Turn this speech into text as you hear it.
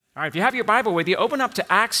All right, if you have your Bible with you, open up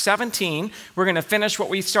to Acts 17. We're going to finish what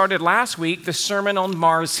we started last week, the Sermon on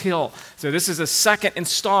Mars Hill. So this is a second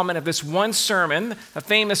installment of this one sermon, a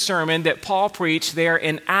famous sermon that Paul preached there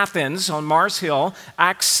in Athens on Mars Hill,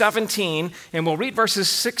 Acts 17. And we'll read verses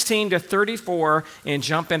 16 to 34 and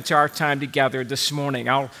jump into our time together this morning.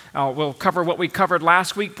 We'll cover what we covered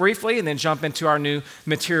last week briefly and then jump into our new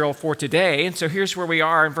material for today. And so here's where we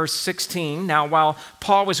are in verse 16. Now, while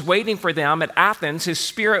Paul was waiting for them at Athens, his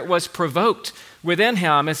spirit was provoked within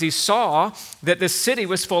him as he saw that the city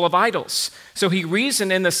was full of idols. So he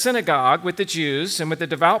reasoned in the synagogue with the Jews and with the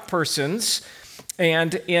devout persons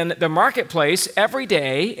and in the marketplace every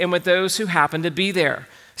day and with those who happened to be there.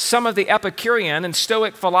 Some of the Epicurean and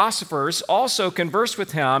Stoic philosophers also conversed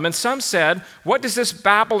with him, and some said, "What does this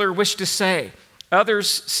babbler wish to say?"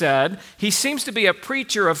 Others said, "He seems to be a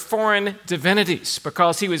preacher of foreign divinities,"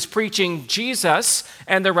 because he was preaching Jesus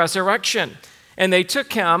and the resurrection. And they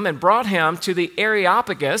took him and brought him to the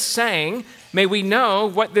Areopagus, saying, "May we know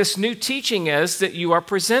what this new teaching is that you are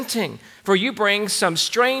presenting? For you bring some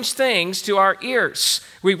strange things to our ears.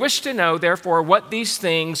 We wish to know, therefore, what these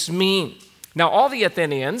things mean." Now all the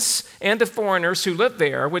Athenians and the foreigners who lived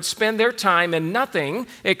there would spend their time in nothing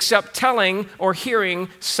except telling or hearing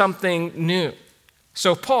something new.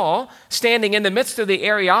 So Paul, standing in the midst of the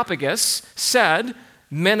Areopagus, said,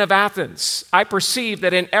 "Men of Athens, I perceive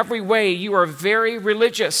that in every way you are very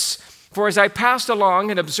religious. For as I passed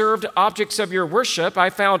along and observed objects of your worship, I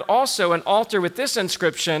found also an altar with this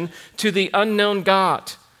inscription, 'To the unknown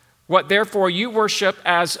God.' What therefore you worship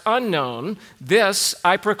as unknown, this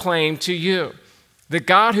I proclaim to you. The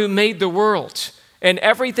God who made the world and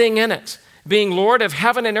everything in it, being Lord of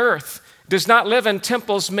heaven and earth, does not live in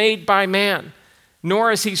temples made by man,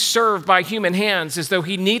 nor is he served by human hands as though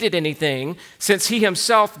he needed anything, since he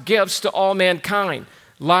himself gives to all mankind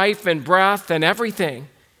life and breath and everything.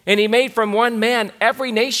 And he made from one man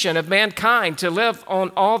every nation of mankind to live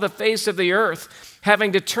on all the face of the earth,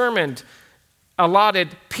 having determined allotted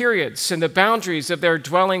periods and the boundaries of their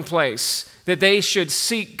dwelling place, that they should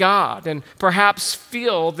seek God and perhaps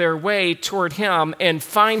feel their way toward him and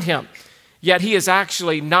find him. Yet he is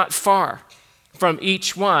actually not far from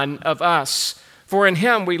each one of us. For in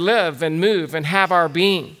him we live and move and have our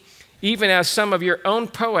being, even as some of your own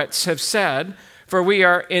poets have said, for we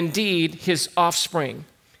are indeed his offspring.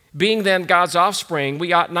 Being then God's offspring,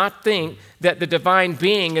 we ought not think that the divine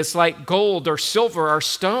being is like gold or silver or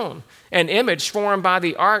stone, an image formed by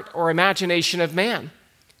the art or imagination of man.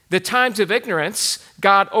 The times of ignorance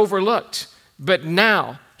God overlooked, but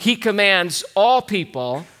now he commands all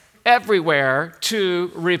people everywhere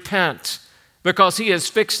to repent, because he has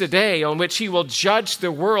fixed a day on which he will judge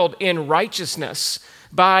the world in righteousness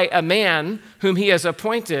by a man whom he has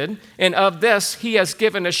appointed, and of this he has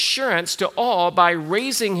given assurance to all by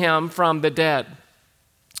raising him from the dead."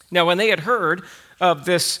 Now, when they had heard of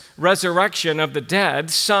this resurrection of the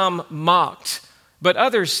dead, some mocked, but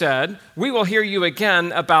others said, "We will hear you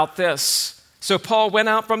again about this." So Paul went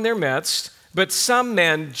out from their midst, but some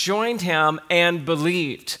men joined him and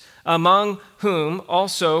believed, among whom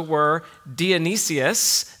also were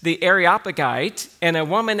Dionysius the Areopagite and a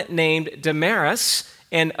woman named Damaris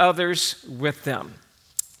and others with them.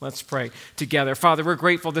 Let's pray together. Father, we're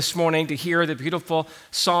grateful this morning to hear the beautiful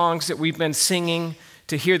songs that we've been singing,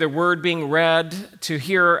 to hear the word being read, to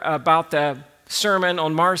hear about the sermon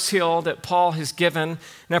on Mars Hill that Paul has given.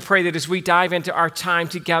 And I pray that as we dive into our time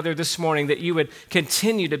together this morning, that you would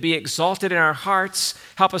continue to be exalted in our hearts.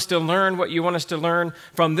 Help us to learn what you want us to learn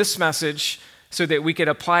from this message so that we could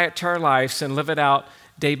apply it to our lives and live it out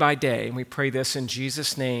day by day. And we pray this in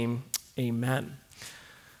Jesus' name, amen.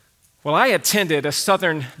 Well, I attended a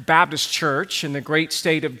Southern Baptist church in the great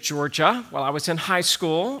state of Georgia while I was in high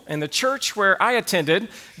school. And the church where I attended,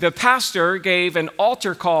 the pastor gave an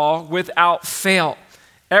altar call without fail.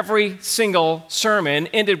 Every single sermon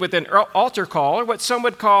ended with an altar call, or what some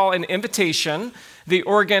would call an invitation. The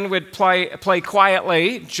organ would play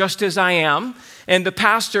quietly, "Just as I am," and the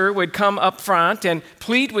pastor would come up front and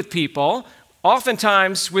plead with people,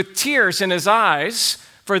 oftentimes with tears in his eyes,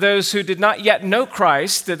 for those who did not yet know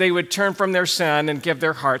Christ, that they would turn from their sin and give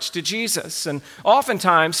their hearts to Jesus. And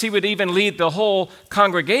oftentimes, he would even lead the whole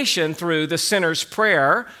congregation through the sinner's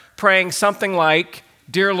prayer, praying something like,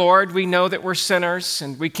 "Dear Lord, we know that we're sinners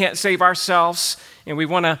and we can't save ourselves, and we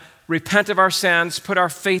want to repent of our sins, put our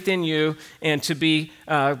faith in you, and to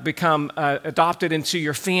become adopted into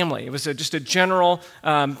your family." It was just a general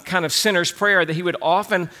kind of sinner's prayer that he would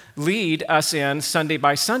often lead us in Sunday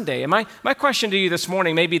by Sunday. And my question to you this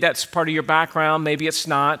morning, maybe that's part of your background, maybe it's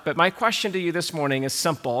not, but my question to you this morning is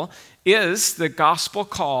simple. Is the gospel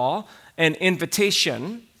call an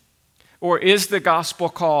invitation Or is the gospel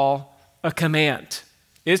call a command?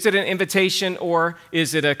 Is it an invitation or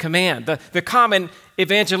is it a command? The common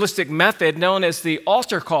evangelistic method known as the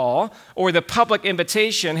altar call or the public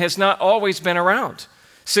invitation has not always been around.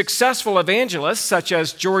 Successful evangelists such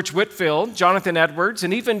as George Whitefield, Jonathan Edwards,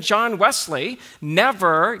 and even John Wesley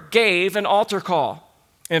never gave an altar call.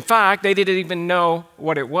 In fact, they didn't even know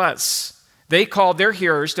what it was. They called their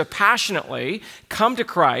hearers to passionately come to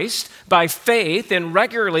Christ by faith and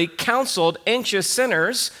regularly counseled anxious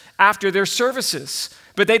sinners after their services.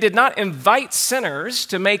 But they did not invite sinners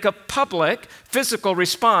to make a public physical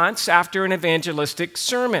response after an evangelistic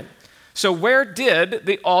sermon. So where did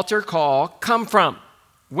the altar call come from?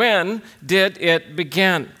 When did it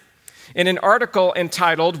begin? In an article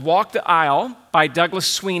entitled Walk the Aisle by Douglas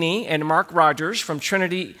Sweeney and Mark Rogers from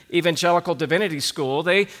Trinity Evangelical Divinity School,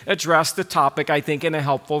 they address the topic, I think, in a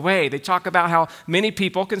helpful way. They talk about how many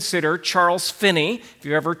people consider Charles Finney, if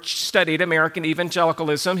you ever studied American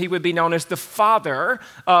evangelicalism, he would be known as the father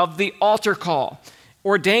of the altar call.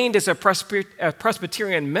 Ordained as a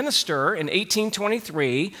Presbyterian minister in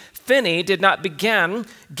 1823, Finney did not begin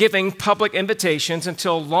giving public invitations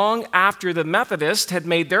until long after the Methodists had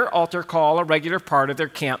made their altar call a regular part of their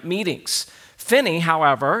camp meetings. Finney,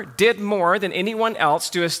 however, did more than anyone else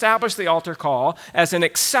to establish the altar call as an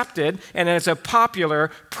accepted and as a popular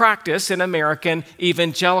practice in American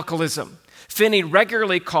evangelicalism. Finney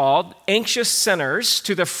regularly called anxious sinners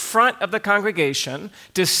to the front of the congregation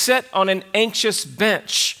to sit on an anxious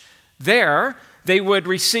bench. There, they would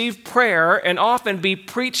receive prayer and often be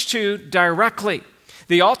preached to directly.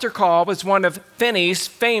 The altar call was one of Finney's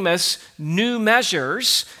famous new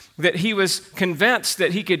measures that he was convinced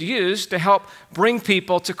that he could use to help bring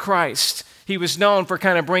people to Christ. He was known for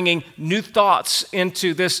kind of bringing new thoughts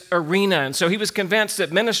into this arena. And so he was convinced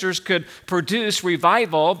that ministers could produce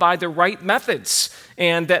revival by the right methods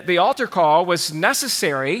and that the altar call was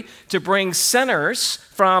necessary to bring sinners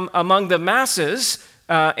from among the masses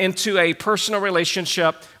into a personal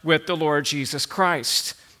relationship with the Lord Jesus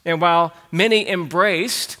Christ. And while many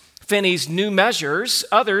embraced Finney's new measures,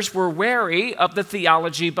 others were wary of the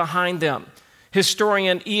theology behind them.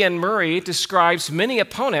 Historian Ian Murray describes many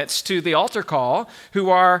opponents to the altar call who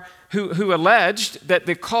alleged that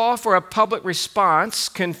the call for a public response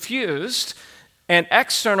confused an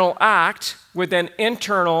external act with an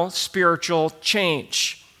internal spiritual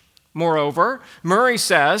change. Moreover, Murray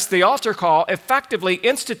says the altar call effectively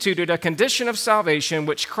instituted a condition of salvation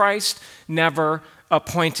which Christ never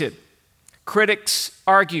appointed. Critics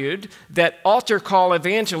argued that altar call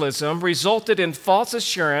evangelism resulted in false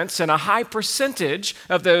assurance, and a high percentage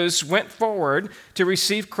of those went forward to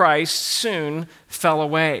receive Christ soon fell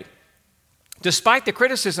away. Despite the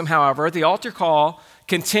criticism, however, the altar call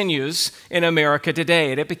continues in America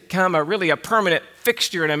today. It had become a permanent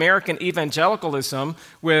fixture in American evangelicalism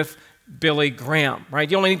with Billy Graham, right?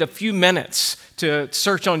 You only need a few minutes to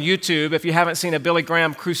search on YouTube if you haven't seen a Billy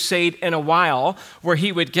Graham crusade in a while, where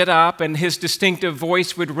he would get up and his distinctive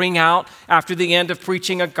voice would ring out after the end of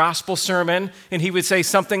preaching a gospel sermon, and he would say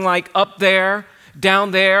something like, "Up there,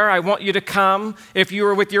 down there, I want you to come. If you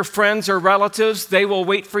are with your friends or relatives, they will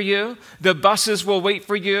wait for you. The buses will wait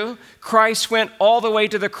for you. Christ went all the way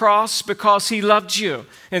to the cross because he loved you.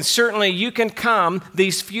 And certainly you can come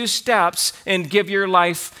these few steps and give your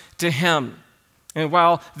life to him." And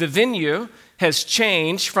while the venue has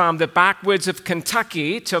changed from the backwoods of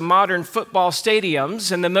Kentucky to modern football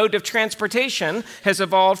stadiums, and the mode of transportation has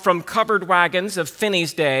evolved from covered wagons of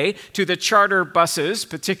Finney's day to the charter buses.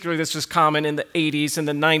 Particularly, this was common in the 80s and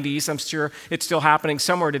the 90s. I'm sure it's still happening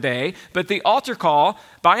somewhere today. But the altar call,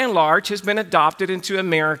 by and large, has been adopted into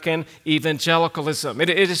American evangelicalism.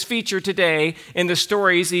 It is featured today in the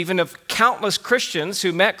stories even of countless Christians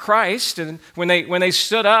who met Christ, and when they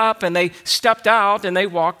stood up and they stepped out and they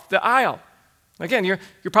walked the aisle. Again, you're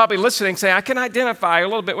probably listening saying, I can identify a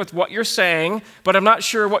little bit with what you're saying, but I'm not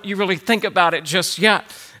sure what you really think about it just yet.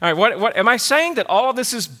 All right, what am I saying that all of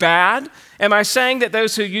this is bad? Am I saying that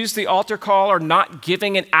those who use the altar call are not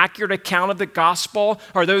giving an accurate account of the gospel,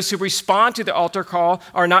 or those who respond to the altar call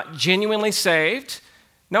are not genuinely saved?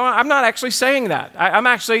 No, I'm not actually saying that. I'm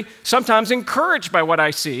actually sometimes encouraged by what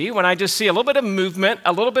I see when I just see a little bit of movement,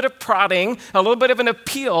 a little bit of prodding, a little bit of an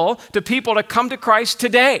appeal to people to come to Christ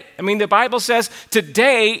today. I mean, the Bible says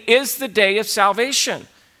today is the day of salvation.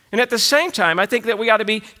 And at the same time, I think that we ought to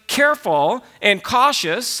be careful and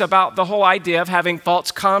cautious about the whole idea of having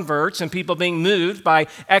false converts and people being moved by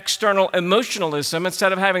external emotionalism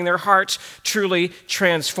instead of having their hearts truly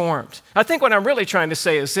transformed. I think what I'm really trying to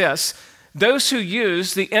say is this: those who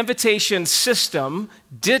use the invitation system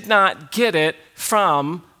did not get it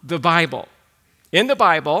from the Bible. In the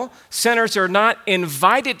Bible, sinners are not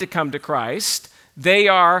invited to come to Christ, they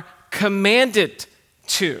are commanded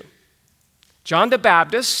to. John the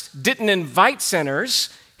Baptist didn't invite sinners,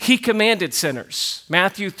 he commanded sinners.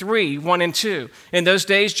 Matthew 3, 1 and 2. In those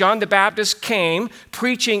days, John the Baptist came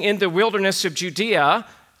preaching in the wilderness of Judea,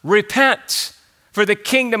 repent, for the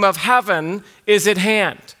kingdom of heaven is at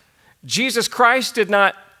hand. Jesus Christ did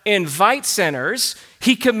not invite sinners,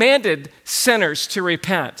 he commanded sinners to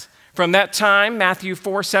repent. From that time, Matthew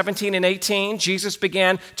 4, 17 and 18, Jesus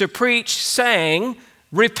began to preach, saying,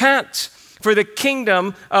 repent, for the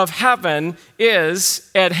kingdom of heaven is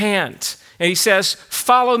at hand. And he says,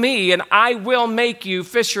 follow me, and I will make you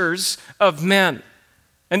fishers of men.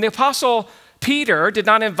 And the apostle Peter did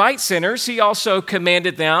not invite sinners. He also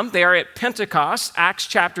commanded them. They are at Pentecost, Acts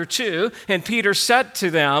chapter 2, and Peter said to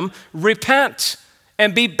them, repent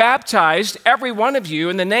and be baptized, every one of you,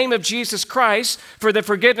 in the name of Jesus Christ for the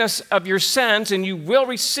forgiveness of your sins, and you will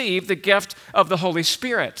receive the gift of the Holy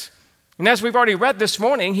Spirit. And as we've already read this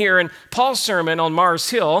morning here in Paul's sermon on Mars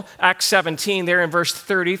Hill, Acts 17, there in verse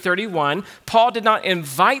 30, 31, Paul did not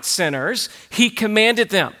invite sinners, he commanded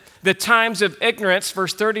them. The times of ignorance,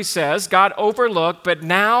 verse 30 says, God overlooked, but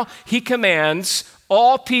now he commands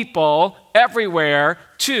all people everywhere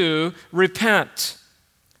to repent.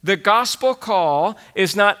 The gospel call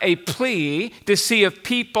is not a plea to see if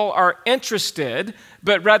people are interested,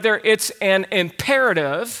 but rather it's an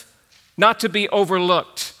imperative not to be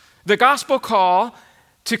overlooked. The gospel call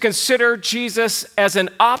to consider Jesus as an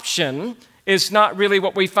option is not really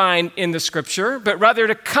what we find in the scripture, but rather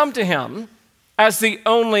to come to him as the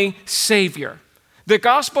only Savior. The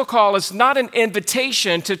gospel call is not an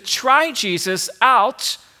invitation to try Jesus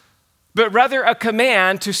out, but rather a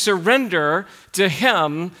command to surrender to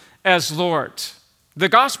him as Lord. The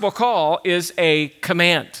gospel call is a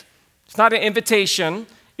command. It's not an invitation,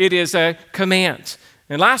 it is a command.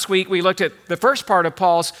 And last week, we looked at the first part of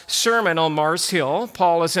Paul's sermon on Mars Hill.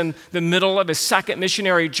 Paul is in the middle of his second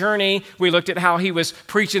missionary journey. We looked at how he was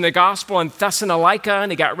preaching the gospel in Thessalonica,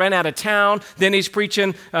 and he got run out of town. Then he's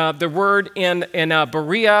preaching the word in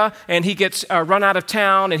Berea, and he gets run out of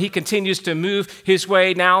town, and he continues to move his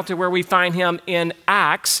way now to where we find him in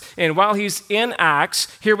Acts. And while he's in Acts,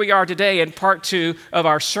 here we are today in part 2 of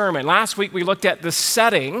our sermon. Last week, we looked at the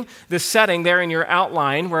setting there in your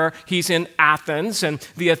outline where he's in Athens, and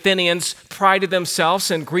the Athenians prided themselves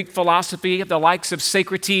in Greek philosophy, the likes of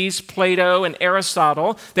Socrates, Plato, and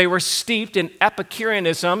Aristotle. They were steeped in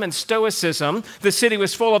Epicureanism and Stoicism. The city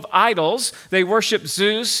was full of idols. They worshiped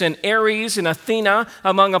Zeus and Ares and Athena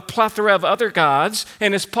among a plethora of other gods.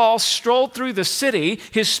 And as Paul strolled through the city,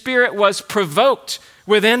 his spirit was provoked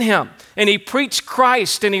within him. And he preached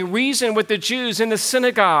Christ, and he reasoned with the Jews in the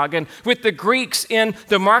synagogue and with the Greeks in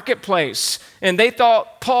the marketplace. And they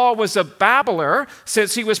thought Paul was a babbler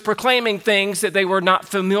since he was proclaiming things that they were not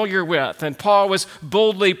familiar with. And Paul was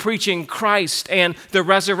boldly preaching Christ and the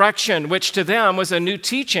resurrection, which to them was a new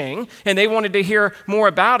teaching, and they wanted to hear more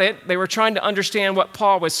about it. They were trying to understand what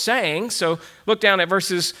Paul was saying. So look down at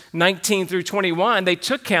verses 19 through 21. They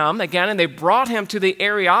took him again, and they brought him to the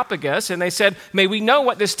Areopagus, and they said, may we know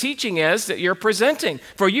what this teaching is that you're presenting?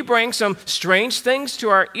 For you bring some strange things to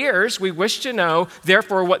our ears. We wish to know,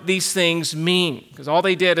 therefore, what these things mean. Because all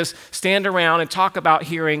they did is stand around and talk about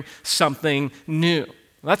hearing something new.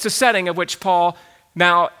 That's the setting of which Paul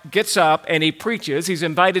now gets up and he preaches. He's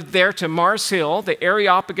invited there to Mars Hill. The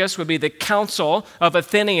Areopagus would be the council of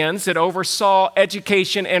Athenians that oversaw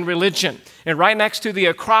education and religion. And right next to the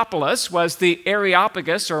Acropolis was the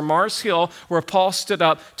Areopagus, or Mars Hill, where Paul stood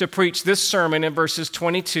up to preach this sermon in verses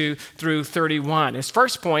 22 through 31. His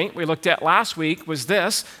first point we looked at last week was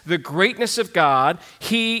this: the greatness of God.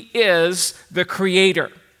 He is the creator.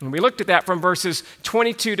 And we looked at that from verses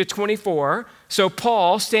 22 to 24. So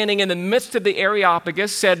Paul, standing in the midst of the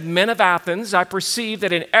Areopagus, said, men of Athens, I perceive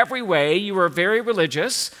that in every way you are very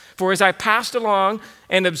religious. For as I passed along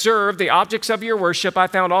and observed the objects of your worship, I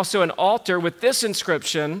found also an altar with this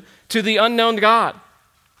inscription, to the unknown God.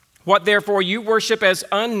 What therefore you worship as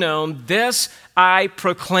unknown, this I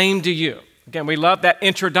proclaim to you. Again, we love that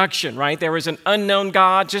introduction, right? There was an unknown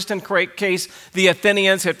God. Just in case the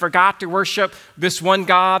Athenians had forgot to worship this one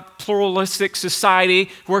God, pluralistic society,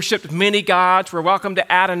 worshiped many gods. We're welcome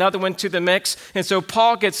to add another one to the mix. And so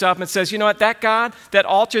Paul gets up and says, you know what, that God, that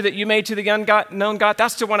altar that you made to the unknown God,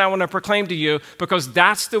 that's the one I want to proclaim to you, because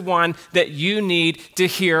that's the one that you need to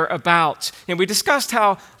hear about. And we discussed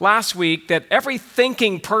how last week that every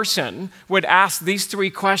thinking person would ask these 3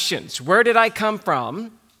 questions. Where did I come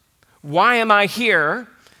from? Why am I here?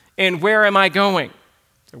 And where am I going?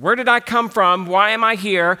 Where did I come from? Why am I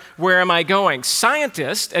here? Where am I going?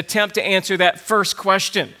 Scientists attempt to answer that first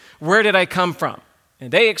question. Where did I come from?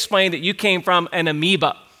 And they explain that you came from an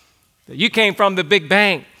amoeba, that you came from the Big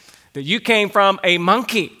Bang, that you came from a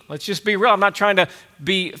monkey. Let's just be real. I'm not trying to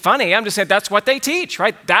be funny. I'm just saying that's what they teach,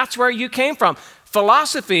 right? That's where you came from.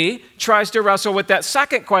 Philosophy tries to wrestle with that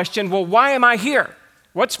second question. Well, why am I here?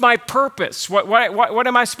 What's my purpose? What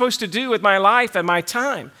am I supposed to do with my life and my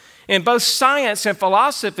time? And both science and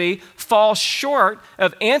philosophy fall short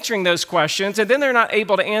of answering those questions, and then they're not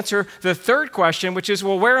able to answer the third question, which is,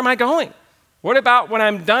 well, where am I going? What about when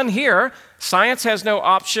I'm done here? Science has no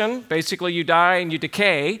option. Basically, you die and you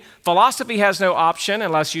decay. Philosophy has no option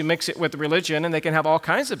unless you mix it with religion, and they can have all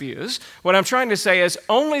kinds of views. What I'm trying to say is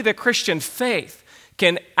only the Christian faith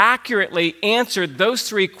can accurately answer those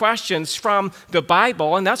three questions from the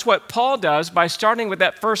Bible. And that's what Paul does by starting with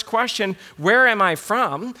that first question, where am I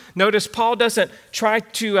from? Notice Paul doesn't try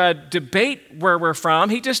to debate where we're from.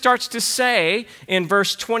 He just starts to say in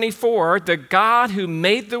verse 24, the God who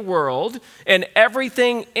made the world and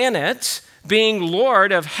everything in it, being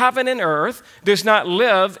Lord of heaven and earth, does not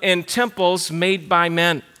live in temples made by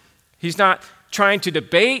men. He's not trying to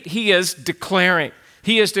debate. He is declaring.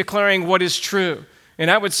 He is declaring what is true. And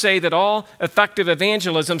I would say that all effective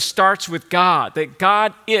evangelism starts with God, that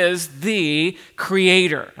God is the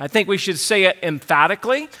creator. I think we should say it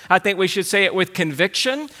emphatically. I think we should say it with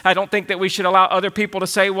conviction. I don't think that we should allow other people to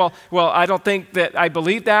say, well, I don't think that I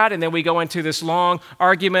believe that. And then we go into this long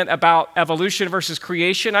argument about evolution versus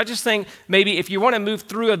creation. I just think maybe if you want to move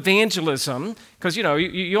through evangelism, because,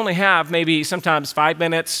 you only have maybe sometimes 5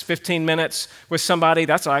 minutes, 15 minutes with somebody.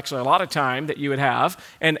 That's actually a lot of time that you would have.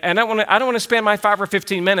 And I don't want to spend my 5 or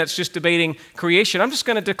 15 minutes just debating creation. I'm just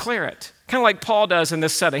going to declare it, kind of like Paul does in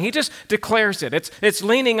this setting. He just declares it. It's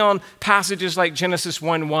leaning on passages like Genesis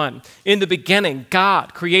 1:1. In the beginning,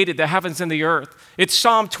 God created the heavens and the earth. It's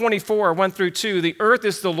Psalm 24, 1 through 2. The earth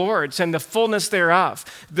is the Lord's and the fullness thereof,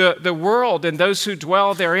 the world and those who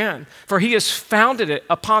dwell therein. For he has founded it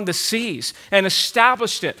upon the seas and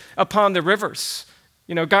established it upon the rivers.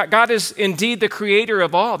 God is indeed the creator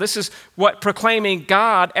of all. This is what proclaiming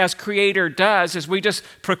God as creator does, is we just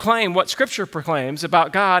proclaim what Scripture proclaims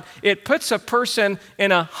about God. It puts a person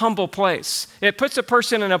in a humble place. It puts a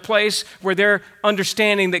person in a place where they're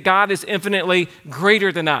understanding that God is infinitely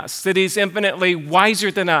greater than us, that he's infinitely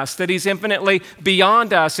wiser than us, that he's infinitely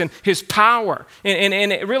beyond us and his power. And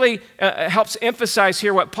it really helps emphasize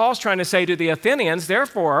here what Paul's trying to say to the Athenians.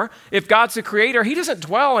 Therefore, if God's the creator, he doesn't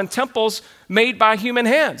dwell in temples made by human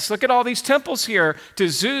hands. Look at all these temples here to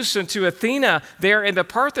Zeus and to Athena there in the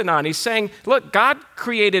Parthenon. He's saying, look, God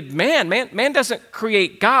created man. Man doesn't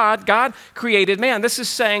create God. God created man. This is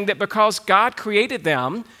saying that because God created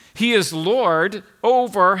them, he is Lord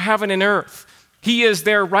over heaven and earth. He is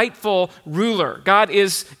their rightful ruler. God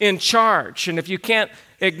is in charge. And if you can't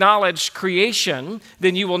acknowledge creation,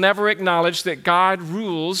 then you will never acknowledge that God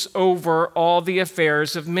rules over all the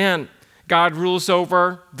affairs of men. God rules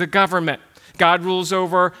over the government. God rules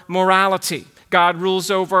over morality. God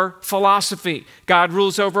rules over philosophy. God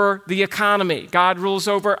rules over the economy. God rules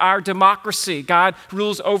over our democracy. God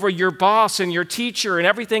rules over your boss and your teacher and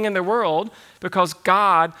everything in the world because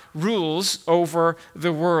God rules over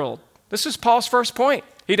the world. This is Paul's first point.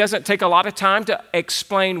 He doesn't take a lot of time to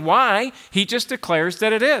explain why. He just declares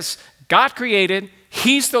that it is. God created,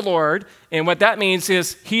 he's the Lord, and what that means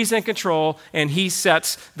is he's in control and he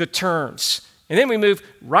sets the terms. And then we move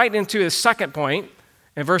right into the second point.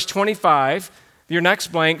 In verse 25, your next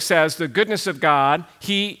blank says, the goodness of God,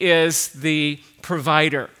 he is the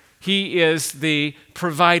provider. He is the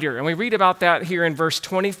provider. And we read about that here in verse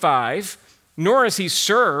 25. Nor is he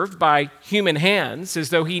served by human hands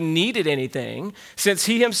as though he needed anything, since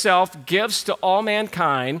he himself gives to all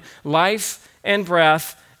mankind life and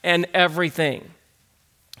breath and everything.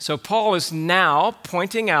 So Paul is now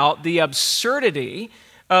pointing out the absurdity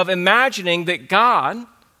of imagining that God,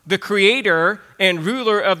 the creator and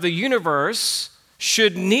ruler of the universe,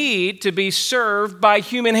 should need to be served by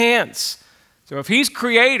human hands. So if he's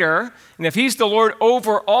creator and if he's the Lord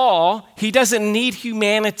over all, he doesn't need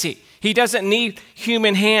humanity. He doesn't need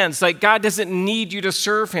human hands. Like God doesn't need you to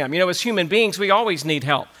serve him. As human beings, we always need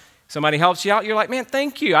help. Somebody helps you out, you're like, man,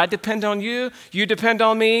 thank you. I depend on you. You depend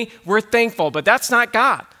on me. We're thankful. But that's not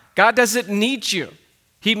God. God doesn't need you.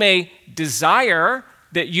 He may desire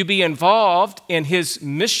that you be involved in his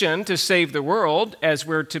mission to save the world, as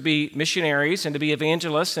we're to be missionaries and to be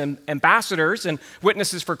evangelists and ambassadors and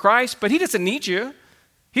witnesses for Christ, but he doesn't need you.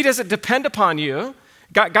 He doesn't depend upon you.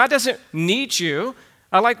 God doesn't need you.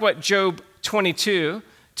 I like what Job 22,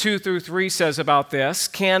 2 through 3 says about this,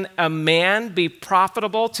 can a man be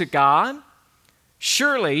profitable to God?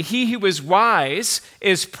 Surely he who is wise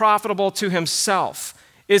is profitable to himself.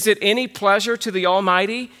 Is it any pleasure to the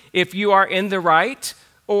Almighty if you are in the right?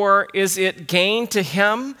 Or is it gain to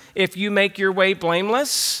him if you make your way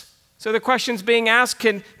blameless? So the question's being asked,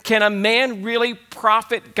 can a man really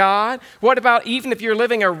profit God? What about even if you're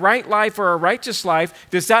living a right life or a righteous life,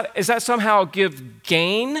 is that somehow give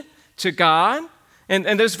gain to God?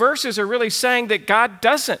 And those verses are really saying that God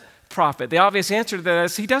doesn't profit. The obvious answer to that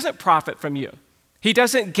is he doesn't profit from you. He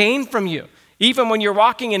doesn't gain from you. Even when you're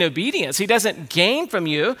walking in obedience, he doesn't gain from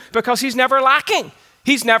you because he's never lacking.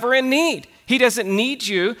 He's never in need. He doesn't need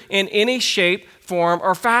you in any shape, form,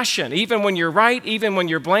 or fashion. Even when you're right, even when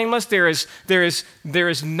you're blameless, there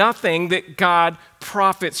is nothing that God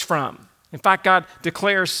profits from. In fact, God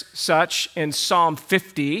declares such in Psalm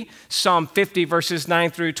 50 verses 9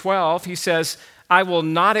 through 12. He says, I will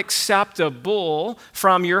not accept a bull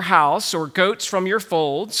from your house or goats from your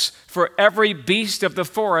folds, for every beast of the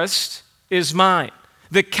forest is mine,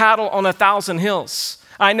 the cattle on 1,000 hills.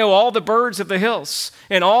 I know all the birds of the hills,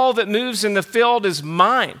 and all that moves in the field is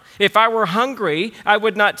mine. If I were hungry, I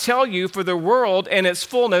would not tell you, for the world and its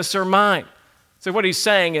fullness are mine. So what he's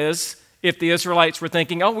saying is, if the Israelites were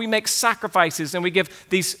thinking, oh, we make sacrifices and we give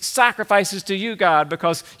these sacrifices to you, God,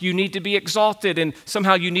 because you need to be exalted and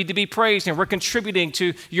somehow you need to be praised and we're contributing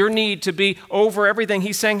to your need to be over everything.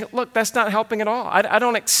 He's saying, look, that's not helping at all. I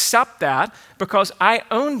don't accept that because I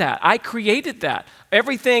own that. I created that.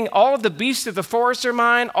 Everything, all of the beasts of the forest are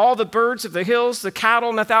mine, all the birds of the hills, the cattle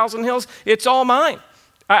on 1,000 hills, it's all mine.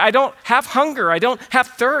 I don't have hunger. I don't have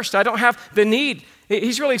thirst. I don't have the need.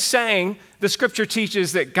 He's really saying the scripture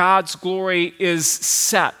teaches that God's glory is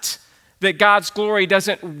set, that God's glory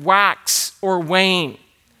doesn't wax or wane.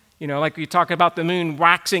 You know, like we talk about the moon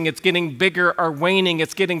waxing, it's getting bigger, or waning,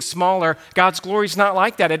 it's getting smaller. God's glory is not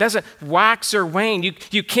like that. It doesn't wax or wane.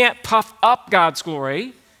 You can't puff up God's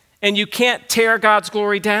glory, and you can't tear God's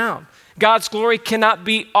glory down. God's glory cannot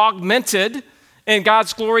be augmented, and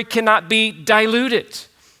God's glory cannot be diluted.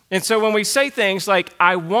 And so when we say things like,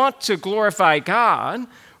 I want to glorify God,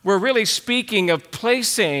 we're really speaking of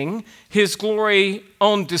placing his glory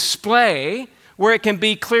on display where it can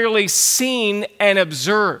be clearly seen and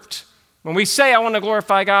observed. When we say, I want to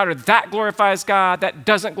glorify God, or that glorifies God, that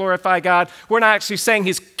doesn't glorify God, we're not actually saying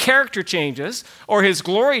his character changes or his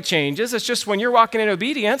glory changes. It's just when you're walking in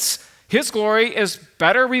obedience, his glory is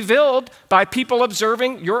better revealed by people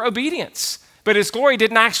observing your obedience. But his glory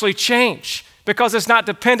didn't actually change, because it's not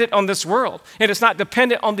dependent on this world, and it's not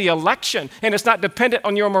dependent on the election, and it's not dependent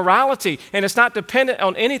on your morality, and it's not dependent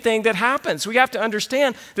on anything that happens. We have to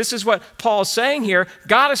understand, this is what Paul is saying here,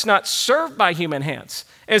 God is not served by human hands,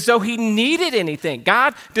 as though he needed anything.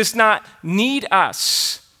 God does not need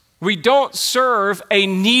us. We don't serve a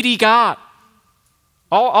needy God.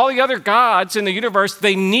 All the other gods in the universe,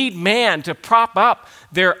 they need man to prop up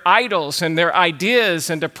their idols and their ideas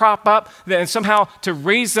and to prop up and somehow to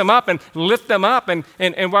raise them up and lift them up. And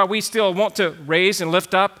while we still want to raise and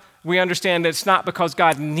lift up, we understand that it's not because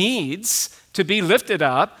God needs to be lifted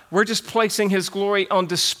up. We're just placing his glory on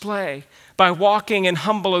display by walking in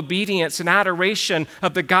humble obedience and adoration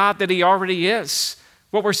of the God that he already is.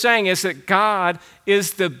 What we're saying is that God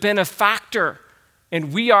is the benefactor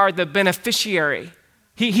and we are the beneficiary.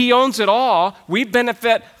 He owns it all. We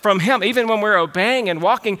benefit from him. Even when we're obeying and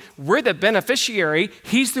walking, we're the beneficiary.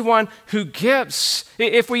 He's the one who gives.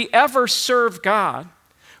 If we ever serve God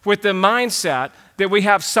with the mindset that we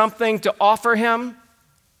have something to offer him,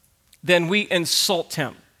 then we insult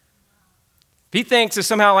him. If he thinks it's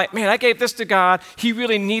somehow like, man, I gave this to God. He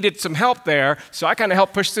really needed some help there, so I kind of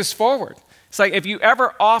helped push this forward. It's like if you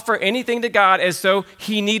ever offer anything to God as though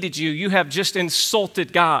he needed you, you have just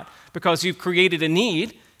insulted God, because you've created a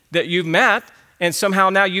need that you've met, and somehow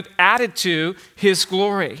now you've added to his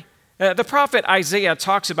glory. The prophet Isaiah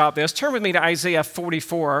talks about this. Turn with me to Isaiah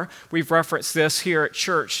 44. We've referenced this here at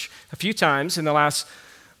church a few times in the last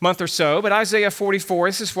month or so, but Isaiah 44,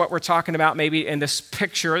 this is what we're talking about maybe in this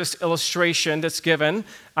picture, this illustration that's given.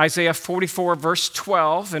 Isaiah 44, verse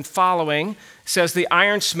 12 and following says, the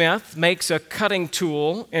ironsmith makes a cutting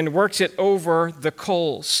tool and works it over the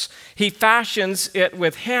coals. He fashions it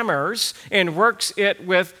with hammers and works it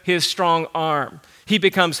with his strong arm. He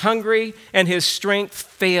becomes hungry and his strength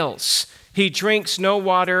fails. He drinks no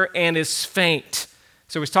water and is faint.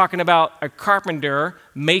 So he's talking about a carpenter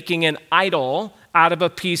making an idol out of a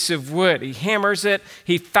piece of wood. He hammers it,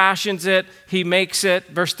 he fashions it, he makes it.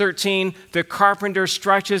 Verse 13, the carpenter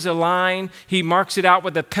stretches a line, he marks it out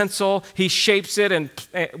with a pencil, he shapes it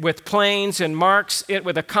with planes and marks it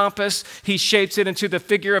with a compass. He shapes it into the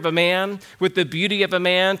figure of a man, with the beauty of a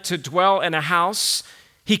man to dwell in a house.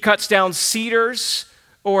 He cuts down cedars,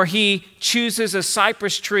 or he chooses a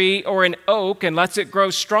cypress tree or an oak and lets it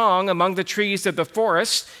grow strong among the trees of the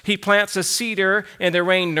forest. He plants a cedar and the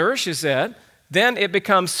rain nourishes it. Then it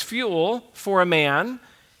becomes fuel for a man.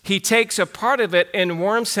 He takes a part of it and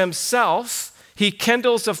warms himself. He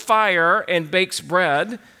kindles a fire and bakes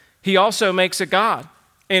bread. He also makes a god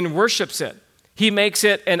and worships it. He makes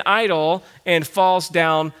it an idol and falls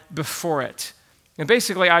down before it. And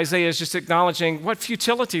basically, Isaiah is just acknowledging what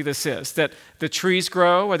futility this is, that the trees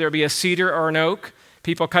grow, whether it be a cedar or an oak.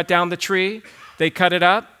 People cut down the tree, they cut it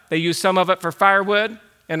up, they use some of it for firewood,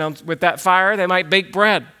 and with that fire, they might bake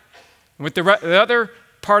bread. With the other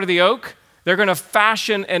part of the oak, they're going to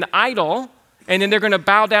fashion an idol, and then they're going to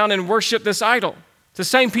bow down and worship this idol. It's the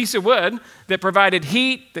same piece of wood that provided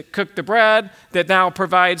heat, that cooked the bread, that now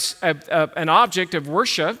provides an object of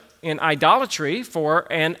worship in idolatry for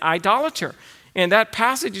an idolater. And that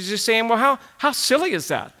passage is just saying, well, how silly is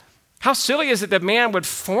that? How silly is it that man would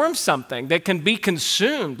form something that can be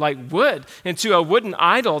consumed like wood into a wooden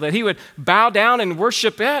idol, that he would bow down and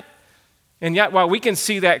worship it? And yet, while we can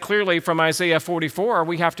see that clearly from Isaiah 44,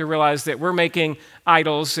 we have to realize that we're making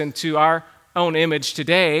idols into our own image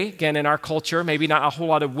today. Again, in our culture, maybe not a whole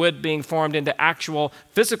lot of wood being formed into actual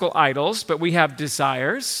physical idols, but we have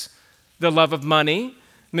desires, the love of money,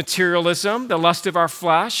 materialism, the lust of our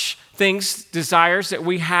flesh, things, desires that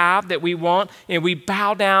we have, that we want, and we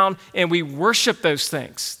bow down and we worship those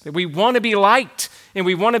things. That we want to be liked, and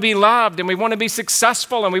we want to be loved, and we want to be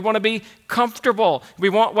successful, and we want to be comfortable. We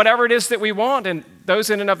want whatever it is that we want, and those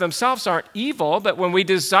in and of themselves aren't evil, but when we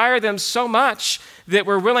desire them so much that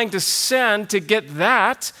we're willing to sin to get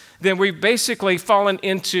that, then we've basically fallen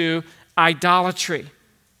into idolatry.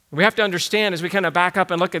 We have to understand as we kind of back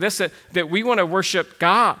up and look at this that we want to worship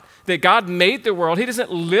God, that God made the world. He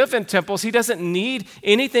doesn't live in temples. He doesn't need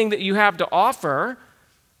anything that you have to offer,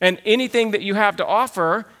 and anything that you have to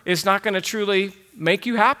offer is not going to truly make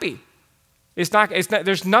you happy.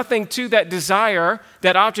 There's nothing to that desire,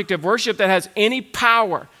 that object of worship, that has any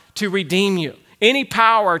power to redeem you, any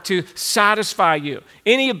power to satisfy you,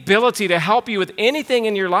 any ability to help you with anything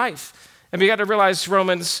in your life. And we got to realize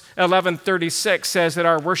Romans 11:36 says that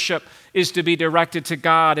our worship is to be directed to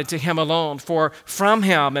God and to Him alone. For from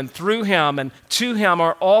Him and through Him and to Him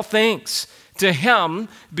are all things. To Him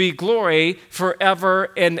be glory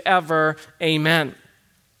forever and ever. Amen.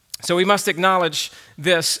 So we must acknowledge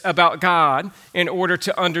this about God in order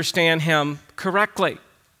to understand Him correctly.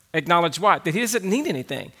 Acknowledge what? That He doesn't need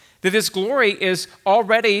anything. That His glory is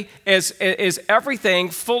already, is everything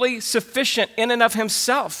fully sufficient in and of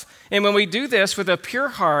Himself. And when we do this with a pure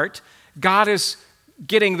heart, God is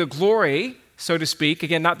getting the glory, so to speak.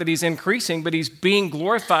 Again, not that He's increasing, but He's being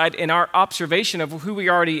glorified in our observation of who He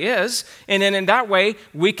already is. And then in that way,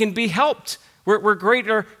 we can be helped. We're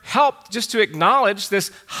greater helped just to acknowledge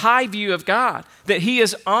this high view of God, that He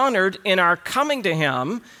is honored in our coming to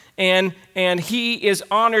Him, and He is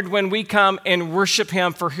honored when we come and worship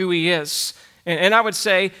Him for who He is. And I would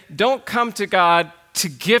say, don't come to God to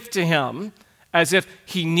give to Him as if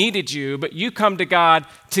He needed you, but you come to God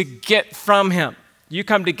to get from Him. You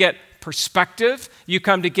come to get perspective. You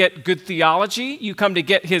come to get good theology. You come to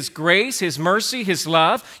get His grace, His mercy, His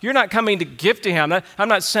love. You're not coming to give to Him. I'm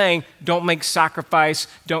not saying don't make sacrifice,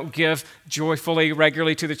 don't give joyfully,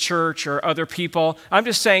 regularly to the church or other people. I'm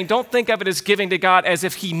just saying don't think of it as giving to God as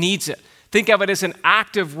if He needs it. Think of it as an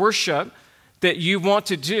act of worship that you want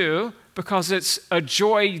to do because it's a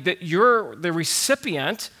joy that you're the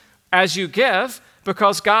recipient as you give,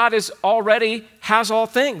 because God already has all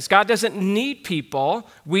things. God doesn't need people,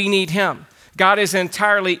 we need Him. God is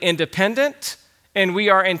entirely independent, and we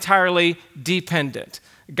are entirely dependent.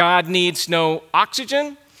 God needs no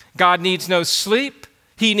oxygen, God needs no sleep,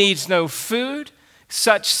 He needs no food.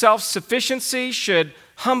 Such self-sufficiency should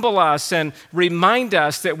humble us and remind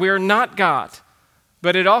us that we're not God,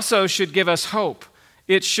 but it also should give us hope.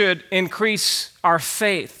 It should increase our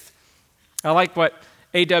faith. I like what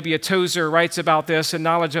A.W. Tozer writes about this in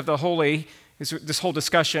Knowledge of the Holy, this whole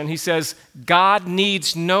discussion. He says, God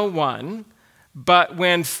needs no one, but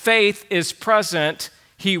when faith is present,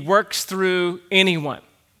 He works through anyone.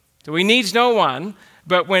 So He needs no one,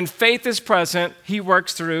 but when faith is present, He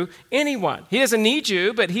works through anyone. He doesn't need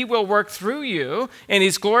you, but He will work through you, and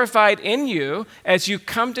He's glorified in you as you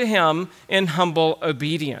come to Him in humble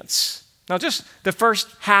obedience. Now, just the first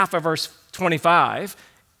half of verse 25,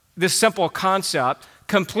 this simple concept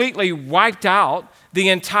completely wiped out the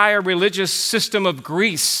entire religious system of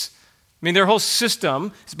Greece. I mean, their whole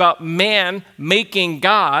system is about man making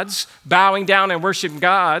gods, bowing down and worshiping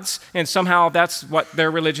gods, and somehow that's what their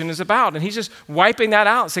religion is about. And he's just wiping that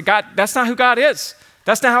out and said, God, that's not who God is.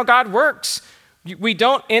 That's not how God works. We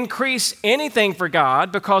don't increase anything for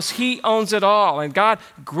God because he owns it all. And God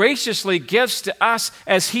graciously gives to us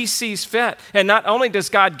as he sees fit. And not only does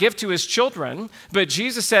God give to his children, but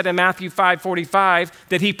Jesus said in Matthew 5:45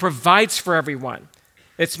 that he provides for everyone.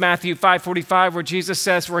 It's Matthew 5:45 where Jesus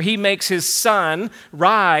says, where he makes his sun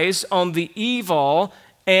rise on the evil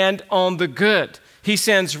and on the good. He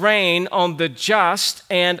sends rain on the just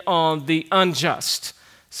and on the unjust.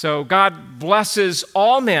 So God blesses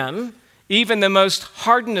all men, even the most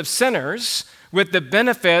hardened of sinners, with the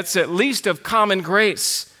benefits at least of common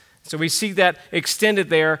grace. So we see that extended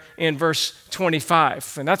there in verse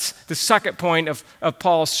 25. And that's the second point of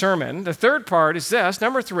Paul's sermon. The third part is this,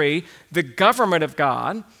 number 3, the government of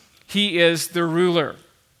God. He is the ruler.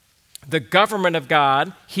 The government of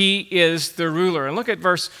God, he is the ruler. And look at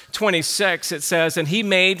verse 26. It says, and he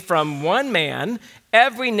made from one man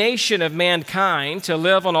every nation of mankind to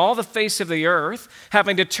live on all the face of the earth,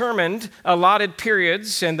 having determined allotted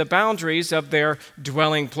periods and the boundaries of their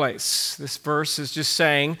dwelling place. This verse is just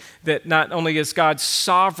saying that not only is God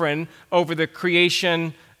sovereign over the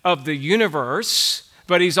creation of the universe,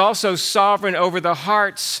 but he's also sovereign over the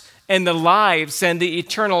hearts and the lives and the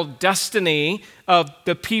eternal destiny of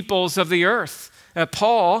the peoples of the earth.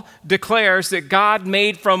 Paul declares that God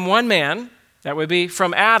made from one man, that would be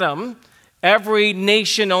from Adam, every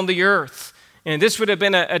nation on the earth. And this would have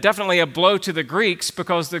been definitely a blow to the Greeks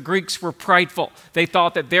because the Greeks were prideful. They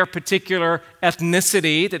thought that their particular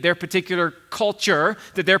ethnicity, that their particular culture,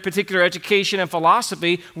 that their particular education and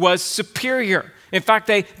philosophy was superior. In fact,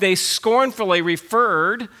 they scornfully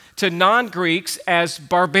referred to non-Greeks as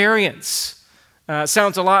barbarians.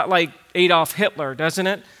 Sounds a lot like Adolf Hitler, doesn't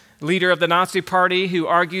it? Leader of the Nazi Party who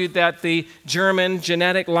argued that the German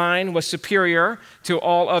genetic line was superior to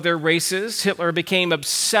all other races. Hitler became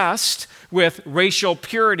obsessed with racial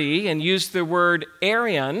purity and used the word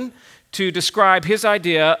Aryan to describe his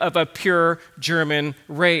idea of a pure German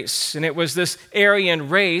race. And it was this Aryan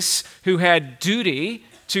race who had duty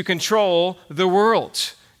to control the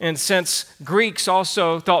world. And since Greeks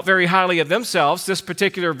also thought very highly of themselves, this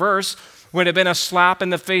particular verse would have been a slap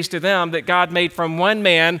in the face to them that God made from one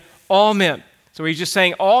man all men. So he's just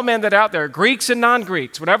saying all men that are out there, Greeks and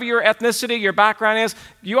non-Greeks, whatever your ethnicity, your background is,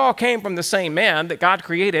 you all came from the same man that God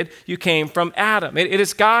created. You came from Adam. It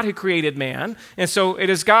is God who created man. And so it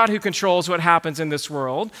is God who controls what happens in this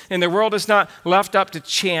world. And the world is not left up to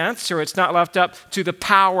chance, or it's not left up to the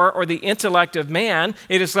power or the intellect of man.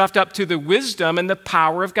 It is left up to the wisdom and the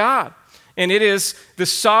power of God. And it is the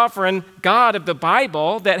sovereign God of the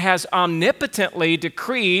Bible that has omnipotently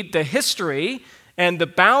decreed the history and the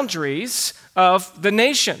boundaries of the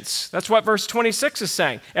nations. That's what verse 26 is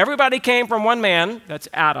saying. Everybody came from one man, that's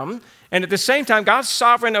Adam, and at the same time, God's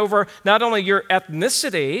sovereign over not only your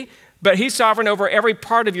ethnicity, but he's sovereign over every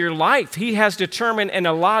part of your life. He has determined and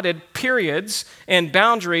allotted periods and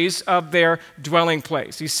boundaries of their dwelling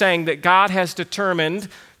place. He's saying that God has determined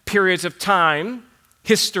periods of time,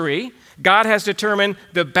 history. God has determined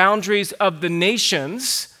the boundaries of the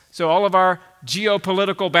nations. So all of our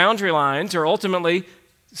geopolitical boundary lines are ultimately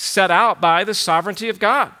set out by the sovereignty of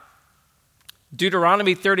God.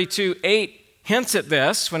 Deuteronomy 32:8 hints at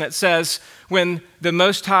this when it says, when the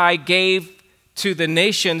Most High gave to the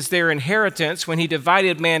nations their inheritance, when he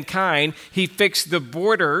divided mankind, he fixed the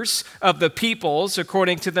borders of the peoples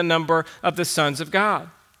according to the number of the sons of God.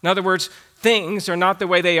 In other words, things are not the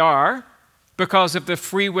way they are because of the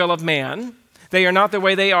free will of man. They are not the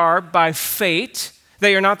way they are by fate.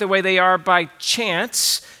 They are not the way they are by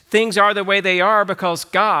chance. Things are the way they are because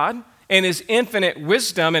God, in his infinite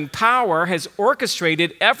wisdom and power, has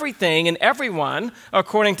orchestrated everything and everyone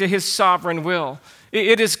according to his sovereign will.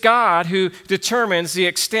 It is God who determines the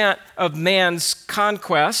extent of man's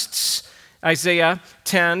conquests. Isaiah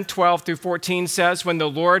 10:12-14 says, when the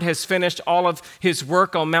Lord has finished all of his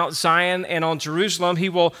work on Mount Zion and on Jerusalem, he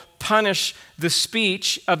will punish the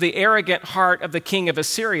speech of the arrogant heart of the king of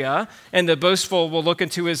Assyria, and the boastful will look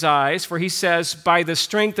into his eyes, for he says, by the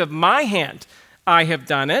strength of my hand I have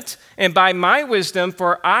done it, and by my wisdom,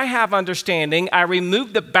 for I have understanding, I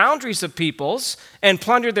remove the boundaries of peoples and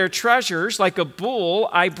plunder their treasures. Like a bull,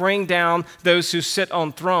 I bring down those who sit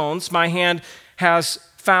on thrones. My hand has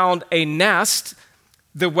found a nest,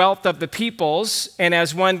 the wealth of the peoples, and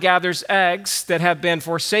as one gathers eggs that have been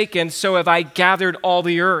forsaken, so have I gathered all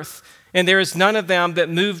the earth. And there is none of them that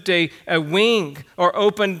moved a wing or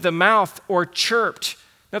opened the mouth or chirped.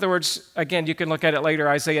 In other words, again, you can look at it later,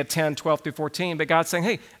 Isaiah 10, 12 through 14, but God's saying,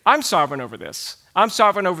 hey, I'm sovereign over this. I'm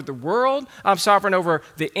sovereign over the world. I'm sovereign over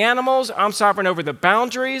the animals. I'm sovereign over the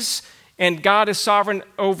boundaries. And God is sovereign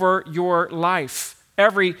over your life,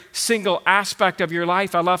 every single aspect of your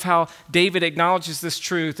life. I love how David acknowledges this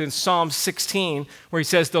truth in Psalm 16, where he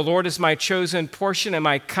says, the Lord is my chosen portion and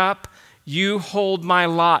my cup. You hold my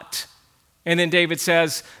lot. And then David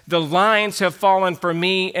says, the lines have fallen for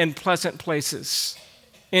me in pleasant places.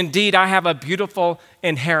 Indeed, I have a beautiful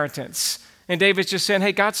inheritance. And David's just saying,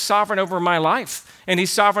 hey, God's sovereign over my life. And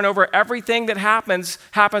he's sovereign over everything that happens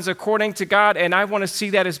according to God. And I want to see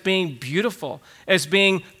that as being beautiful, as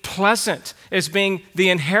being pleasant, as being the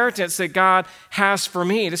inheritance that God has for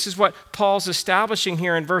me. This is what Paul's establishing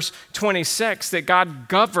here in verse 26, that God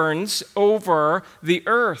governs over the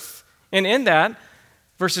earth. And in that,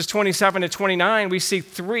 verses 27 to 29, we see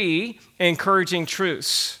three encouraging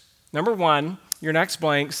truths. Number one, your next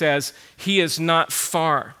blank says, he is not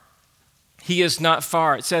far. He is not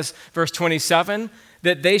far. It says, verse 27,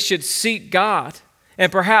 that they should seek God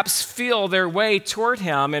and perhaps feel their way toward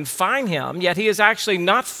him and find him, yet he is actually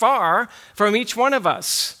not far from each one of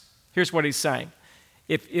us. Here's what he's saying.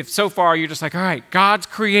 If so far you're just like, all right, God's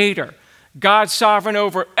creator, God's sovereign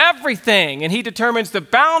over everything, and he determines the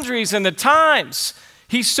boundaries and the times.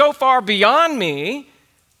 He's so far beyond me.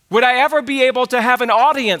 Would I ever be able to have an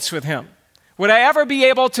audience with him? Would I ever be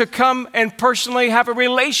able to come and personally have a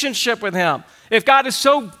relationship with him? If God is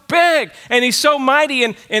so big and he's so mighty,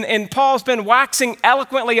 and Paul's been waxing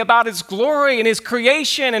eloquently about his glory and his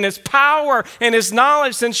creation and his power and his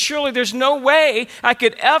knowledge, then surely there's no way I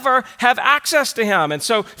could ever have access to him. And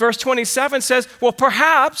so verse 27 says, well,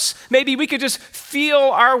 perhaps maybe we could just feel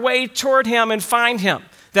our way toward him and find him.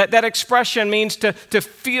 That expression means to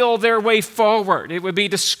feel their way forward. It would be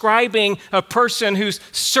describing a person who's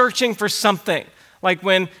searching for something, like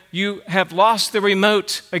when you have lost the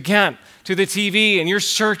remote again to the TV and you're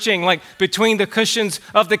searching like between the cushions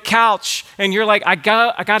of the couch and you're like, I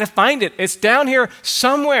got to find it. It's down here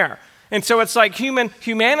somewhere. And so it's like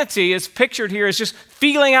humanity is pictured here as just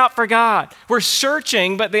feeling out for God. We're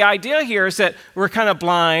searching, but the idea here is that we're kind of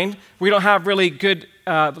blind. We don't have really good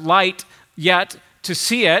light yet to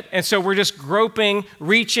see it, and so we're just groping,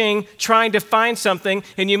 reaching, trying to find something,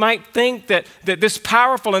 and you might think that this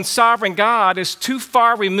powerful and sovereign God is too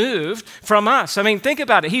far removed from us. I mean, think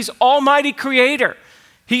about it. He's almighty creator.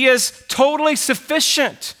 He is totally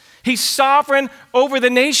sufficient. He's sovereign over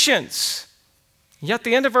the nations. Yet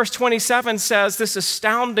the end of verse 27 says this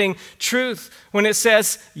astounding truth when it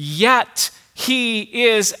says, yet he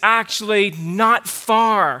is actually not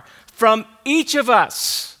far from each of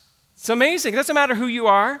us. It's amazing. It doesn't matter who you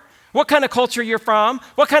are, what kind of culture you're from,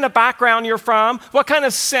 what kind of background you're from, what kind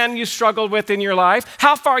of sin you struggled with in your life,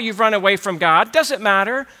 how far you've run away from God. Doesn't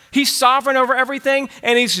matter. He's sovereign over everything,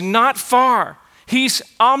 and he's not far. He's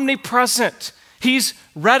omnipresent. He's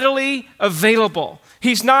readily available.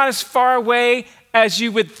 He's not as far away as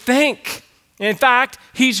you would think. In fact,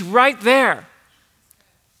 he's right there.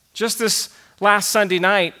 Just this last Sunday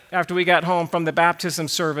night, after we got home from the baptism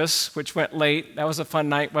service, which went late, that was a fun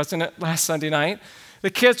night, wasn't it, last Sunday night?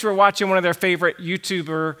 The kids were watching one of their favorite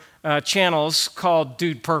YouTuber channels called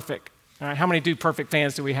Dude Perfect. All right, how many Dude Perfect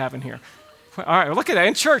fans do we have in here? All right, well, look at that.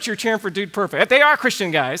 In church, you're cheering for Dude Perfect. They are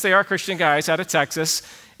Christian guys. They are Christian guys out of Texas.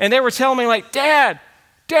 And they were telling me, like, Dad,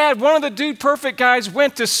 one of the Dude Perfect guys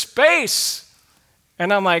went to space.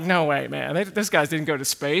 And I'm like, no way, man. This guys didn't go to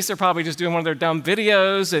space. They're probably just doing one of their dumb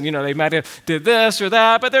videos, and, they might have did this or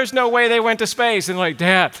that, but there's no way they went to space. And like,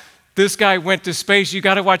 Dad, this guy went to space. You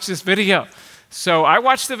got to watch this video. So I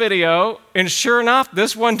watched the video, and sure enough,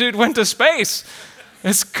 this one dude went to space.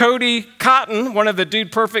 It's Cody Cotton, one of the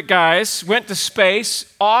Dude Perfect guys, went to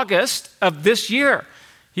space August of this year.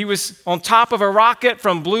 He was on top of a rocket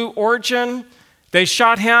from Blue Origin. They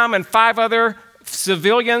shot him and 5 other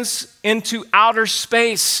civilians into outer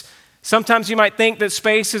space. Sometimes you might think that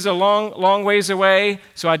space is a long ways away.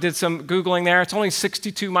 So I did some Googling there. It's only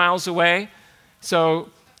 62 miles away. So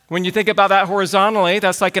when you think about that horizontally,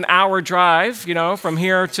 that's like an hour drive, from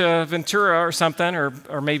here to Ventura or something,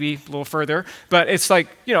 or maybe a little further. But it's like,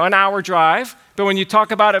 an hour drive. But when you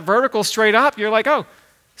talk about it vertical straight up, you're like, oh,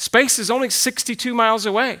 space is only 62 miles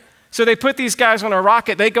away. So they put these guys on a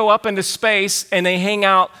rocket. They go up into space and they hang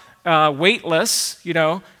out weightless,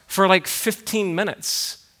 for like 15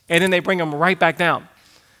 minutes. And then they bring them right back down.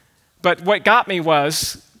 But what got me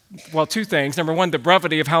was, well, 2 things. Number one, the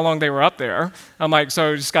brevity of how long they were up there. I'm like,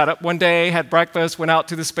 so just got up one day, had breakfast, went out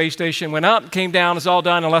to the space station, went up, came down, it's all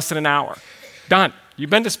done in less than an hour. Done. You've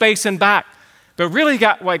been to space and back. But really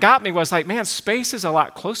what got me was like, man, space is a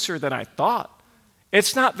lot closer than I thought.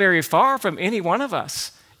 It's not very far from any one of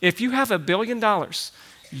us. If you have $1 billion,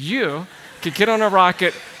 you could get on a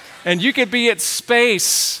rocket and you could be at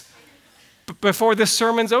space before this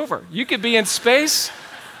sermon's over. You could be in space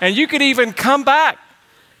and you could even come back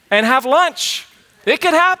and have lunch. It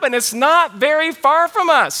could happen. It's not very far from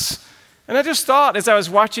us. And I just thought, as I was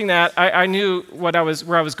watching that, I knew where I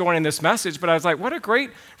was going in this message, but I was like, what a great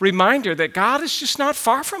reminder that God is just not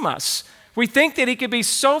far from us. We think that he could be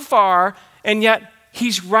so far, and yet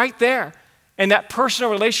he's right there. And that personal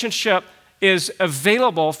relationship is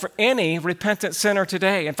available for any repentant sinner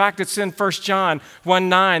today. In fact, it's in 1 John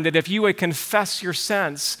 1:9 that if you would confess your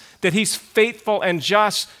sins, that he's faithful and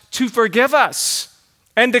just to forgive us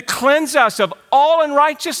and to cleanse us of all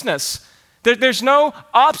unrighteousness. There's no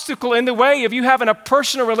obstacle in the way of you having a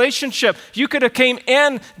personal relationship. You could have came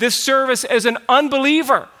in this service as an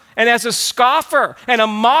unbeliever and as a scoffer and a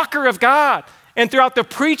mocker of God. And throughout the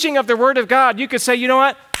preaching of the Word of God, you could say, you know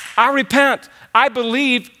what? I repent. I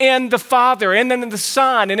believe in the Father and in the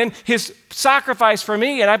Son and in his sacrifice for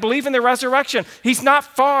me, and I believe in the resurrection. He's not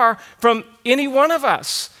far from any one of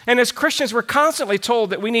us. And as Christians, we're constantly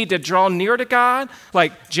told that we need to draw near to God,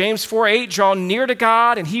 like James 4:8, draw near to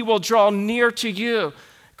God, and he will draw near to you.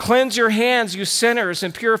 Cleanse your hands, you sinners,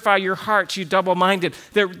 and purify your hearts, you double-minded.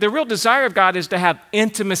 The real desire of God is to have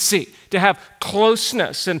intimacy, to have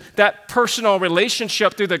closeness, and that personal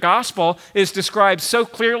relationship through the gospel is described so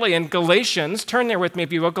clearly in Galatians. Turn there with me,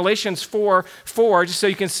 if you will, Galatians 4:4, just so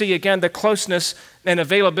you can see again the closeness and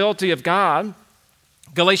availability of God.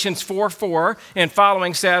 Galatians 4:4 and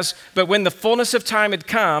following says, "But when the fullness of time had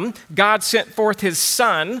come, God sent forth his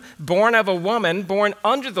Son, born of a woman, born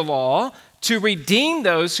under the law, to redeem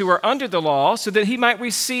those who are under the law, so that he might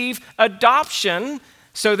receive adoption,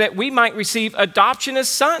 so that we might receive adoption as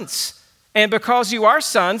sons. And because you are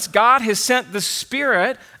sons, God has sent the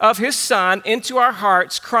Spirit of his Son into our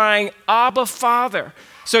hearts, crying, 'Abba, Father.'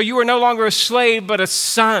 So you are no longer a slave, but a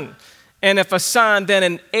son. And if a son, then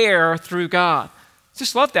an heir through God."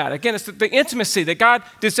 Just love that. Again, it's the intimacy that God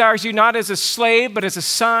desires you not as a slave, but as a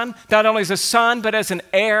son, not only as a son, but as an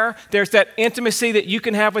heir. There's that intimacy that you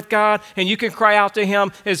can have with God, and you can cry out to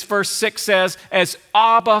him, as verse 6 says, as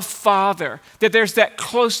Abba, Father. That there's that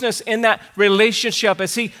closeness in that relationship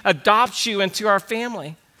as he adopts you into our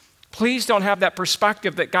family. Please don't have that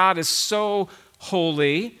perspective that God is so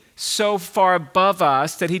holy, so far above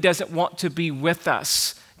us, that he doesn't want to be with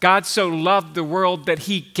us. God so loved the world that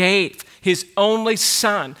he gave his only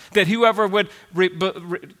Son, that whoever would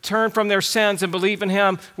turn from their sins and believe in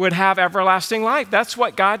him would have everlasting life. That's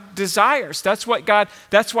what God desires. That's why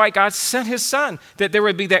God sent his Son, that there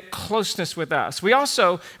would be that closeness with us. We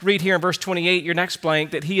also read here in verse 28, your next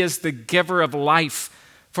blank, that he is the giver of life.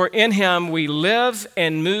 For in him we live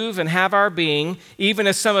and move and have our being, even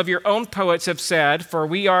as some of your own poets have said, for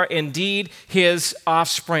we are indeed his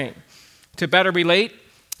offspring. To better relate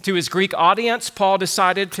to his Greek audience, Paul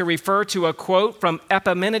decided to refer to a quote from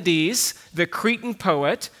Epimenides, the Cretan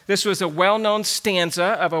poet. This was a well-known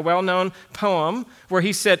stanza of a well-known poem where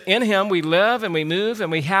he said, in him we live and we move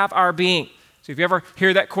and we have our being. So if you ever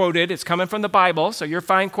hear that quoted, it's coming from the Bible, so you're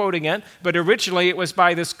fine quoting it. But originally it was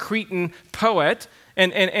by this Cretan poet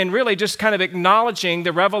and really just kind of acknowledging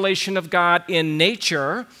the revelation of God in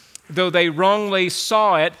nature, though they wrongly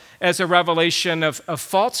saw it as a revelation of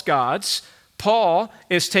false gods. Paul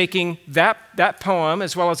is taking that poem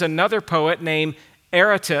as well as another poet named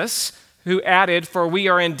Aratus, who added, for we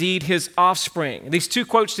are indeed his offspring. These two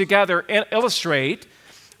quotes together illustrate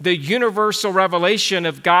the universal revelation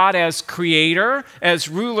of God as creator, as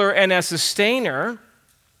ruler, and as sustainer.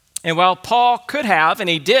 And while Paul could have, and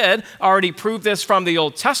he did, already prove this from the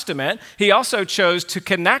Old Testament, he also chose to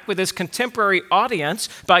connect with his contemporary audience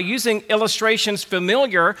by using illustrations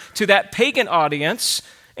familiar to that pagan audience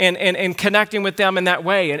and connecting with them in that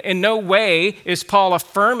way. And in no way is Paul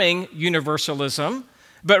affirming universalism,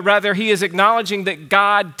 but rather he is acknowledging that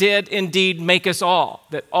God did indeed make us all,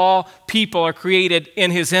 that all people are created in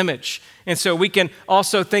his image. And so we can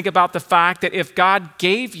also think about the fact that if God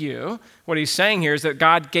gave you, what he's saying here is that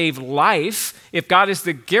God gave life. If God is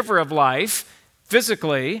the giver of life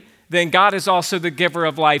physically, then God is also the giver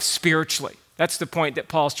of life spiritually. That's the point that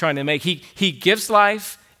Paul's trying to make. He gives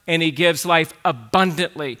life, and he gives life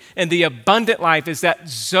abundantly. And the abundant life is that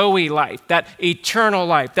Zoe life, that eternal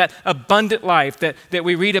life, that abundant life that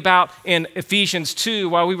we read about in Ephesians 2.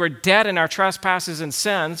 While we were dead in our trespasses and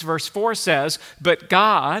sins, verse 4 says, but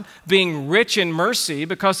God, being rich in mercy,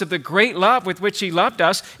 because of the great love with which he loved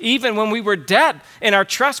us, even when we were dead in our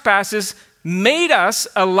trespasses, made us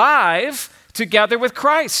alive together with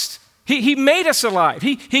Christ. He made us alive.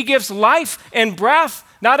 He gives life and breath,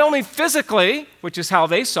 not only physically, which is how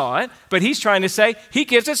they saw it, but he's trying to say he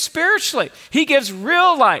gives it spiritually. He gives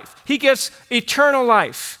real life. He gives eternal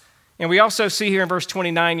life. And we also see here in verse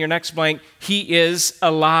 29, your next blank, he is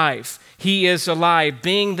alive. He is alive.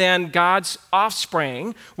 Being then God's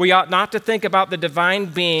offspring, we ought not to think about the divine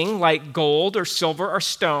being like gold or silver or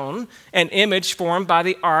stone, an image formed by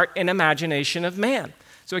the art and imagination of man.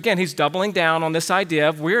 So again, he's doubling down on this idea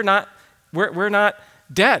of we're not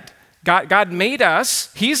dead. God made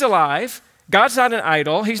us. He's alive. God's not an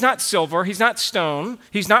idol. He's not silver. He's not stone.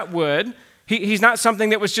 He's not wood. He's not something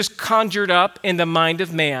that was just conjured up in the mind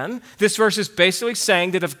of man. This verse is basically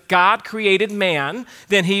saying that if God created man,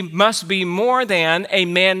 then he must be more than a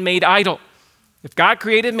man-made idol. If God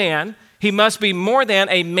created man, he must be more than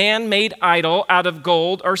a man-made idol out of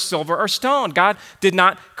gold or silver or stone. God did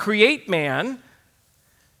not create man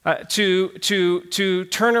to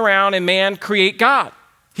turn around and man create God.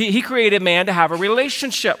 He created man to have a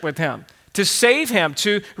relationship with him, to save him,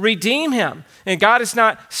 to redeem him. And God is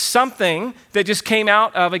not something that just came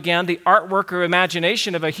out of, again, the artwork or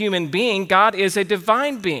imagination of a human being. God is a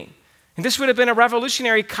divine being. And this would have been a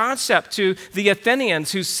revolutionary concept to the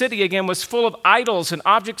Athenians, whose city, again, was full of idols and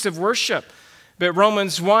objects of worship. But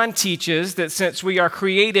Romans 1 teaches that since we are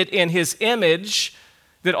created in his image,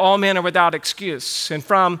 that all men are without excuse. And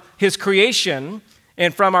from his creation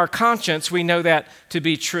and from our conscience, we know that to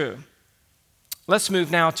be true. Let's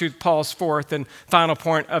move now to Paul's fourth and final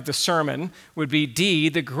point of the sermon, would be D,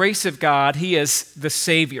 the grace of God. He is the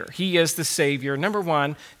Savior. He is the Savior. Number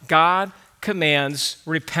one, God commands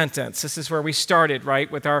repentance. This is where we started,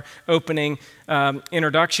 right, with our opening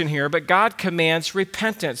introduction here. But God commands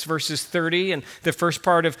repentance. Verses 30 and the first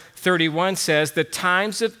part of 31 says, the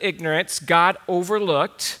times of ignorance God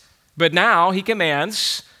overlooked, but now he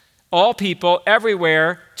commands all people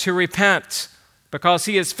everywhere to repent, because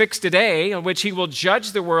he has fixed a day on which he will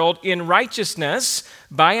judge the world in righteousness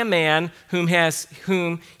by a man whom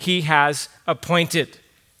he has appointed.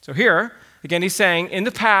 So here, again, he's saying, in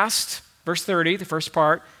the past, verse 30, the first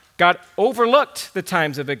part, God overlooked the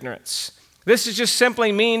times of ignorance. This just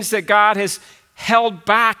simply means that God has held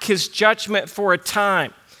back his judgment for a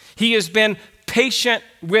time. He has been patient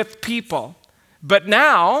with people. But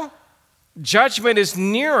now, judgment is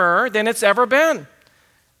nearer than it's ever been.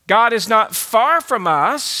 God is not far from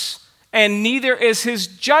us, and neither is his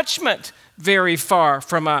judgment very far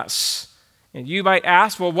from us. And you might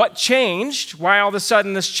ask, well, what changed? Why all of a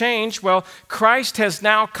sudden this changed? Well, Christ has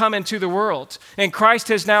now come into the world, and Christ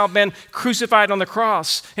has now been crucified on the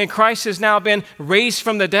cross, and Christ has now been raised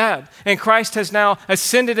from the dead, and Christ has now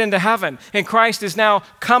ascended into heaven, and Christ is now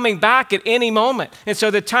coming back at any moment. And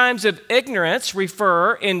so the times of ignorance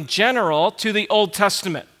refer in general to the Old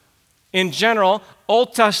Testament. In general,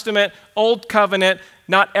 Old Testament, Old Covenant,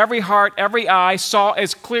 not every heart, every eye saw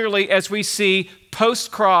as clearly as we see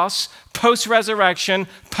post-cross, post-resurrection,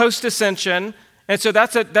 post-ascension. And so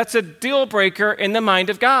that's a deal breaker in the mind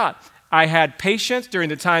of God. I had patience during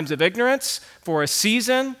the times of ignorance for a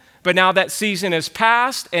season, but now that season is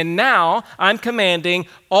past, and now I'm commanding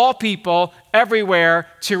all people everywhere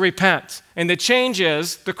to repent. And the change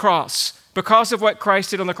is the cross, because of what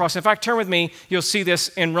Christ did on the cross. In fact, turn with me, you'll see this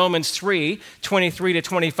in Romans 3, 23 to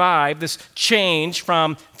 25, this change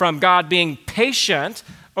from God being patient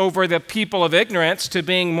over the people of ignorance to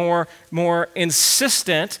being more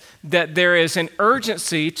insistent that there is an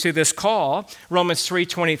urgency to this call. Romans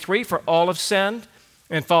 3:23, for all have sinned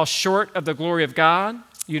and fall short of the glory of God.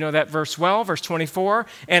 You know that verse well, verse 24,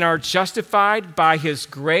 and are justified by his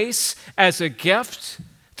grace as a gift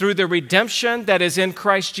through the redemption that is in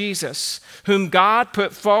Christ Jesus, whom God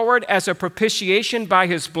put forward as a propitiation by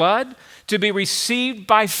his blood to be received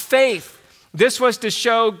by faith. This was to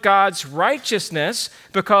show God's righteousness,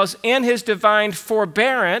 because in his divine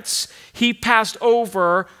forbearance, he passed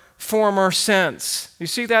over former sins. You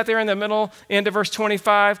see that there in the middle end of verse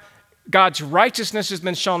 25? God's righteousness has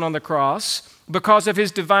been shown on the cross. Because of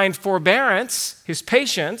his divine forbearance, his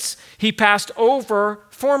patience, he passed over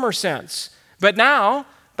former sins. But now,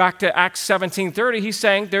 back to Acts 17:30, he's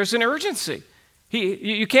saying there's an urgency.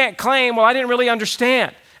 You can't claim, well, I didn't really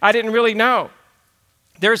understand. I didn't really know.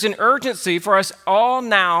 There's an urgency for us all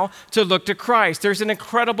now to look to Christ. There's an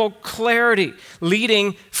incredible clarity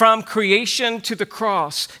leading from creation to the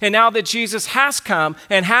cross. And now that Jesus has come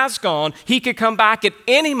and has gone, he could come back at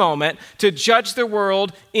any moment to judge the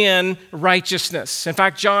world in righteousness. In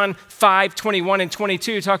fact, John 5:21 and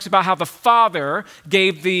 22 talks about how the Father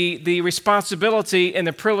gave the responsibility and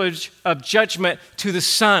the privilege of judgment to the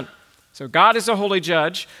Son. So God is a holy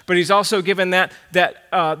judge, but he's also given that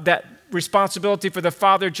responsibility for the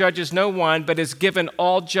Father judges no one, but has given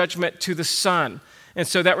all judgment to the Son. And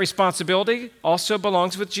so that responsibility also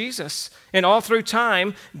belongs with Jesus. And all through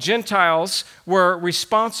time, Gentiles were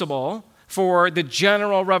responsible for the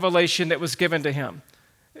general revelation that was given to him,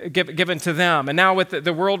 given to them. And now with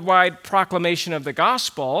the worldwide proclamation of the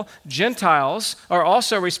gospel, Gentiles are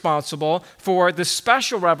also responsible for the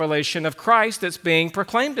special revelation of Christ that's being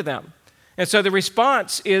proclaimed to them. And so the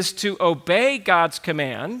response is to obey God's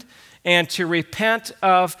command and to repent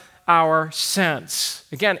of our sins.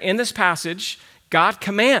 Again, in this passage, God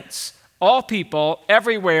commands all people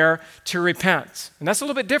everywhere to repent. And that's a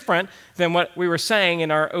little bit different than what we were saying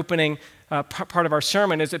in our opening part of our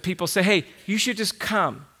sermon, is that people say, hey, you should just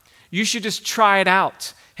come. You should just try it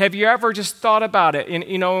out. Have you ever just thought about it?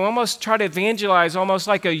 And, almost try to evangelize almost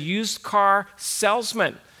like a used car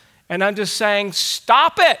salesman. And I'm just saying,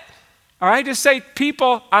 stop it. All right, just say,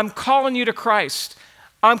 people, I'm calling you to Christ.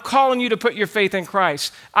 I'm calling you to put your faith in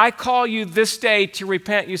Christ. I call you this day to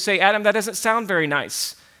repent. You say, Adam, that doesn't sound very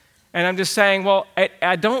nice. And I'm just saying, well,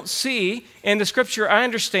 I don't see in the scripture, I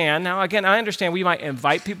understand. Now, again, I understand we might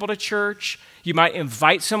invite people to church. You might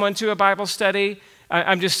invite someone to a Bible study.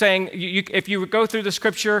 I'm just saying, if you go through the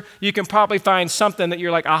scripture, you can probably find something that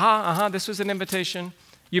you're like, this was an invitation.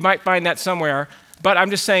 You might find that somewhere. But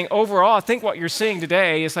I'm just saying, overall, I think what you're seeing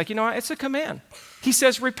today is like, it's a command. He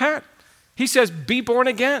says, repent. He says, be born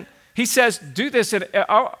again. He says, do this. And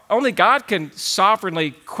only God can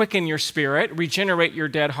sovereignly quicken your spirit, regenerate your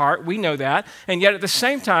dead heart. We know that. And yet at the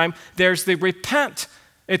same time, there's the repent.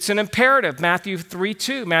 It's an imperative. Matthew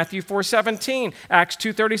 3:2, Matthew 4:17, Acts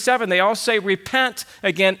 2:37. They all say repent,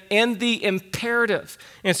 again, in the imperative.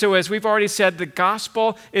 And so as we've already said, the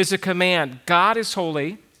gospel is a command. God is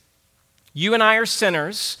holy. You and I are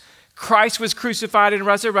sinners. Christ was crucified and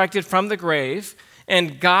resurrected from the grave.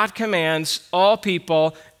 And God commands all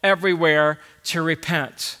people everywhere to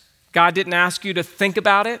repent. God didn't ask you to think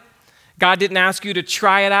about it. God didn't ask you to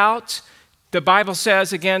try it out. The Bible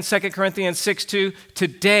says, again, 2 Corinthians 6:2,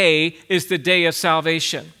 today is the day of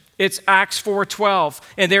salvation. It's Acts 4:12,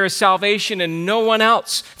 and there is salvation in no one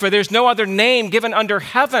else, for there's no other name given under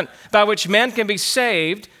heaven by which men can be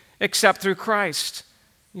saved except through Christ.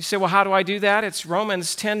 You say, well, how do I do that? It's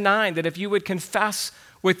Romans 10:9, that if you would confess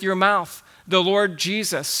with your mouth the Lord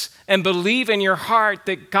Jesus and believe in your heart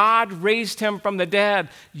that God raised him from the dead,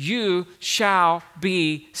 you shall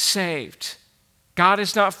be saved. God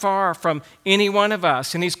is not far from any one of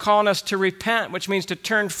us, and he's calling us to repent, which means to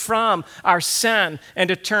turn from our sin and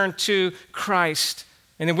to turn to Christ.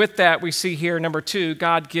 And then with that, we see here, number 2,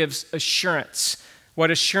 God gives assurance.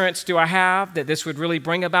 What assurance do I have that this would really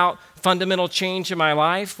bring about fundamental change in my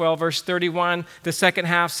life? Well, verse 31, the second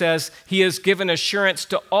half says, he has given assurance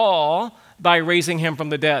to all by raising him from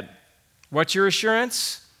the dead. What's your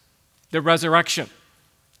assurance? The resurrection.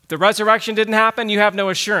 If the resurrection didn't happen, you have no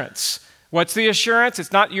assurance. What's the assurance?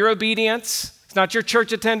 It's not your obedience. It's not your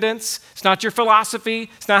church attendance. It's not your philosophy.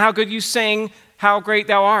 It's not how good you sing, how great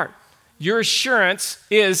thou art. Your assurance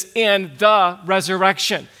is in the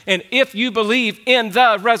resurrection. And if you believe in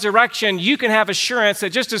the resurrection, you can have assurance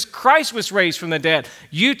that just as Christ was raised from the dead,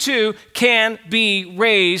 you too can be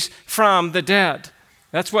raised from the dead.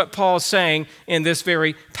 That's what Paul is saying in this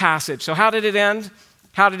very passage. So how did it end?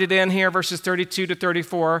 How did it end here? Verses 32 to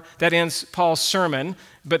 34. That ends Paul's sermon.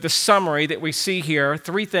 But the summary that we see here,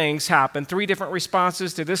 3 things happened, 3 different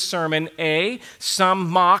responses to this sermon. A, some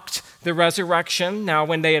mocked the resurrection. Now,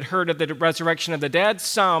 when they had heard of the resurrection of the dead,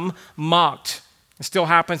 some mocked. It still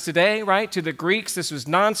happens today, right? To the Greeks, this was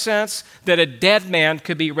nonsense that a dead man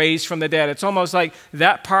could be raised from the dead. It's almost like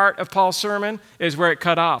that part of Paul's sermon is where it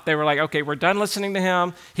cut off. They were like, okay, we're done listening to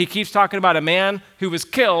him. He keeps talking about a man who was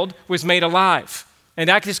killed was made alive. And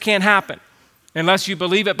that just can't happen unless you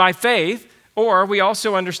believe it by faith. Or we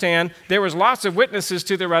also understand there was lots of witnesses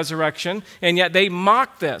to the resurrection, and yet they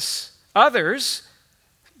mocked this. Others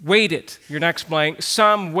waited. Your next blank.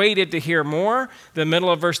 Some waited to hear more, the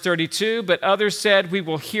middle of verse 32, but others said, we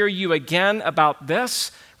will hear you again about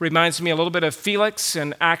this. Reminds me a little bit of Felix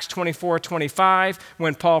in Acts 24:25,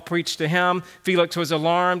 when Paul preached to him. Felix was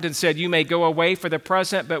alarmed and said, you may go away for the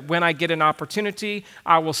present, but when I get an opportunity,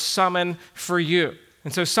 I will summon for you.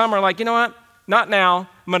 And so some are like, you know what? Not now.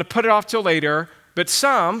 I'm going to put it off till later. But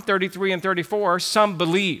some, 33 and 34, some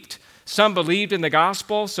believed. Some believed in the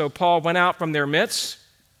gospel, so Paul went out from their midst.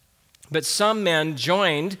 But some men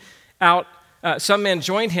joined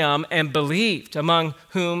him and believed, among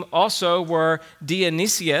whom also were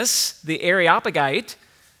Dionysius, the Areopagite.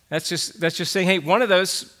 That's just saying, hey, one of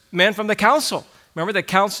those men from the council. Remember the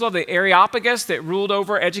council of the Areopagus that ruled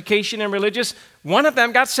over education and religious? One of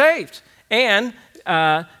them got saved. And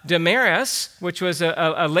Damaris, which was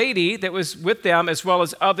a lady that was with them, as well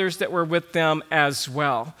as others that were with them as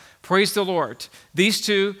well. Praise the Lord. These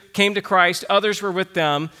two came to Christ, others were with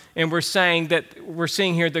them, and we're seeing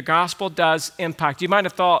here the gospel does impact. You might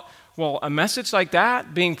have thought, well, a message like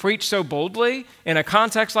that being preached so boldly in a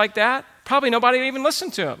context like that, probably nobody even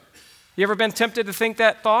listened to him. You ever been tempted to think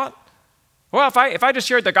that thought? Well, if I just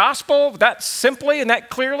shared the gospel that simply and that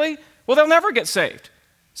clearly, well, they'll never get saved.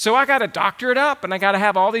 So I got to doctor it up, and I got to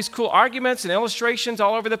have all these cool arguments and illustrations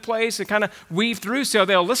all over the place and kind of weave through so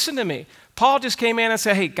they'll listen to me. Paul just came in and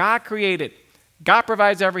said, hey, God created. God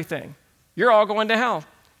provides everything. You're all going to hell.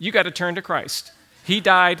 You got to turn to Christ. He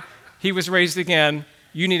died. He was raised again.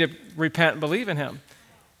 You need to repent and believe in him.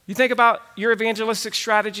 You think about your evangelistic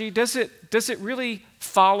strategy. Does it really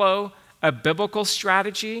follow a biblical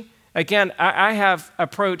strategy? Again, I have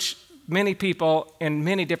approached many people in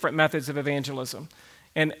many different methods of evangelism.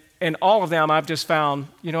 And in all of them, I've just found,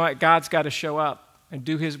 you know what, God's got to show up and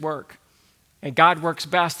do his work. And God works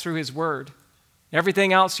best through his word.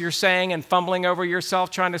 Everything else you're saying and fumbling over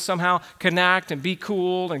yourself, trying to somehow connect and be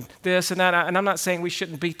cool and this and that. And I'm not saying we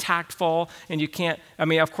shouldn't be tactful and you can't,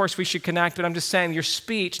 of course we should connect, but I'm just saying your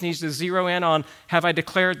speech needs to zero in on, have I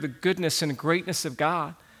declared the goodness and greatness of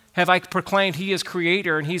God? Have I proclaimed he is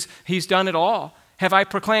creator and he's done it all? Have I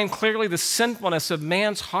proclaimed clearly the sinfulness of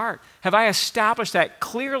man's heart? Have I established that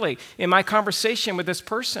clearly in my conversation with this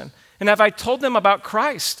person? And have I told them about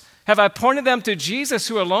Christ? Have I pointed them to Jesus,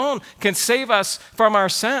 who alone can save us from our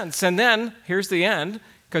sins? And then, here's the end,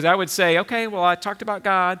 because I would say, okay, well, I talked about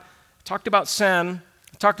God, talked about sin,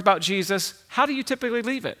 talked about Jesus. How do you typically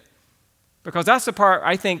leave it? Because that's the part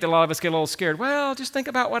I think that a lot of us get a little scared. Well, just think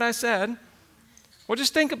about what I said. Well,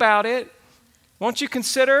 just think about it. Won't you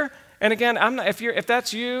consider? And again, if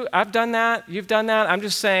that's you, I've done that, you've done that. I'm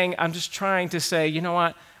just trying to say, you know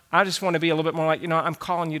what? I just want to be a little bit more like, I'm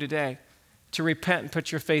calling you today to repent and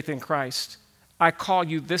put your faith in Christ. I call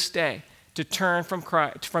you this day to turn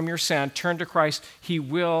from your sin, turn to Christ. He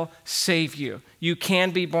will save you. You can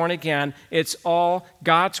be born again. It's all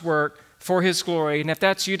God's work for his glory. And if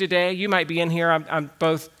that's you today, you might be in here. I'm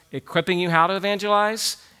both equipping you how to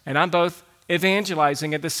evangelize, and I'm both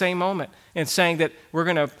evangelizing at the same moment and saying that we're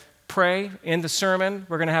going to pray in the sermon,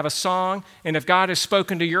 we're going to have a song, and if God has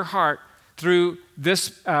spoken to your heart through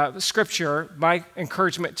this scripture, my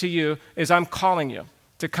encouragement to you is I'm calling you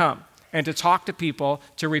to come and to talk to people,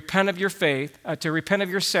 to repent of your faith, to repent of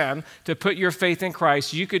your sin, to put your faith in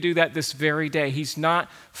Christ. You could do that this very day. He's not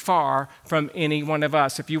far from any one of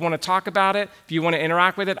us. If you want to talk about it, if you want to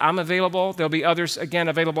interact with it, I'm available. There'll be others, again,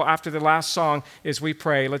 available after the last song as we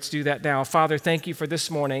pray. Let's do that now. Father, thank you for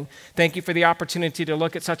this morning. Thank you for the opportunity to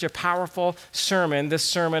look at such a powerful sermon, this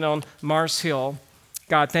sermon on Mars Hill.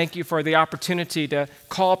 God, thank you for the opportunity to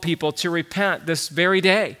call people to repent this very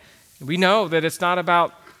day. We know that it's not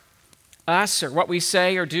about us or what we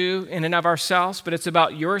say or do in and of ourselves, but it's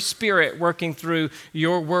about your Spirit working through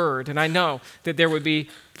your word. And I know that there would be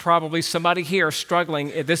probably somebody here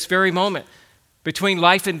struggling at this very moment between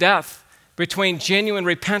life and death, between genuine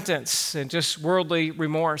repentance and just worldly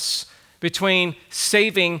remorse, between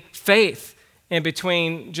saving faith and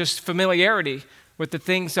between just familiarity with the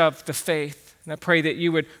things of the faith. And I pray that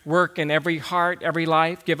you would work in every heart, every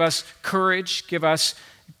life, give us courage, give us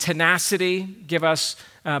tenacity, give us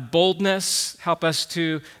boldness, help us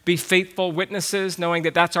to be faithful witnesses, knowing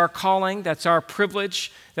that that's our calling, that's our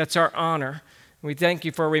privilege, that's our honor. We thank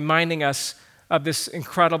you for reminding us of this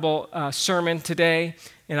incredible sermon today,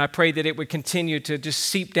 and I pray that it would continue to just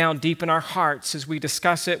seep down deep in our hearts as we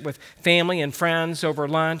discuss it with family and friends over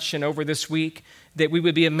lunch and over this week, that we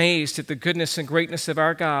would be amazed at the goodness and greatness of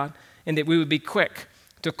our God, and that we would be quick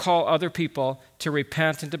to call other people to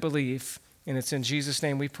repent and to believe. And it's in Jesus'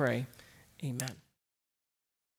 name we pray. Amen.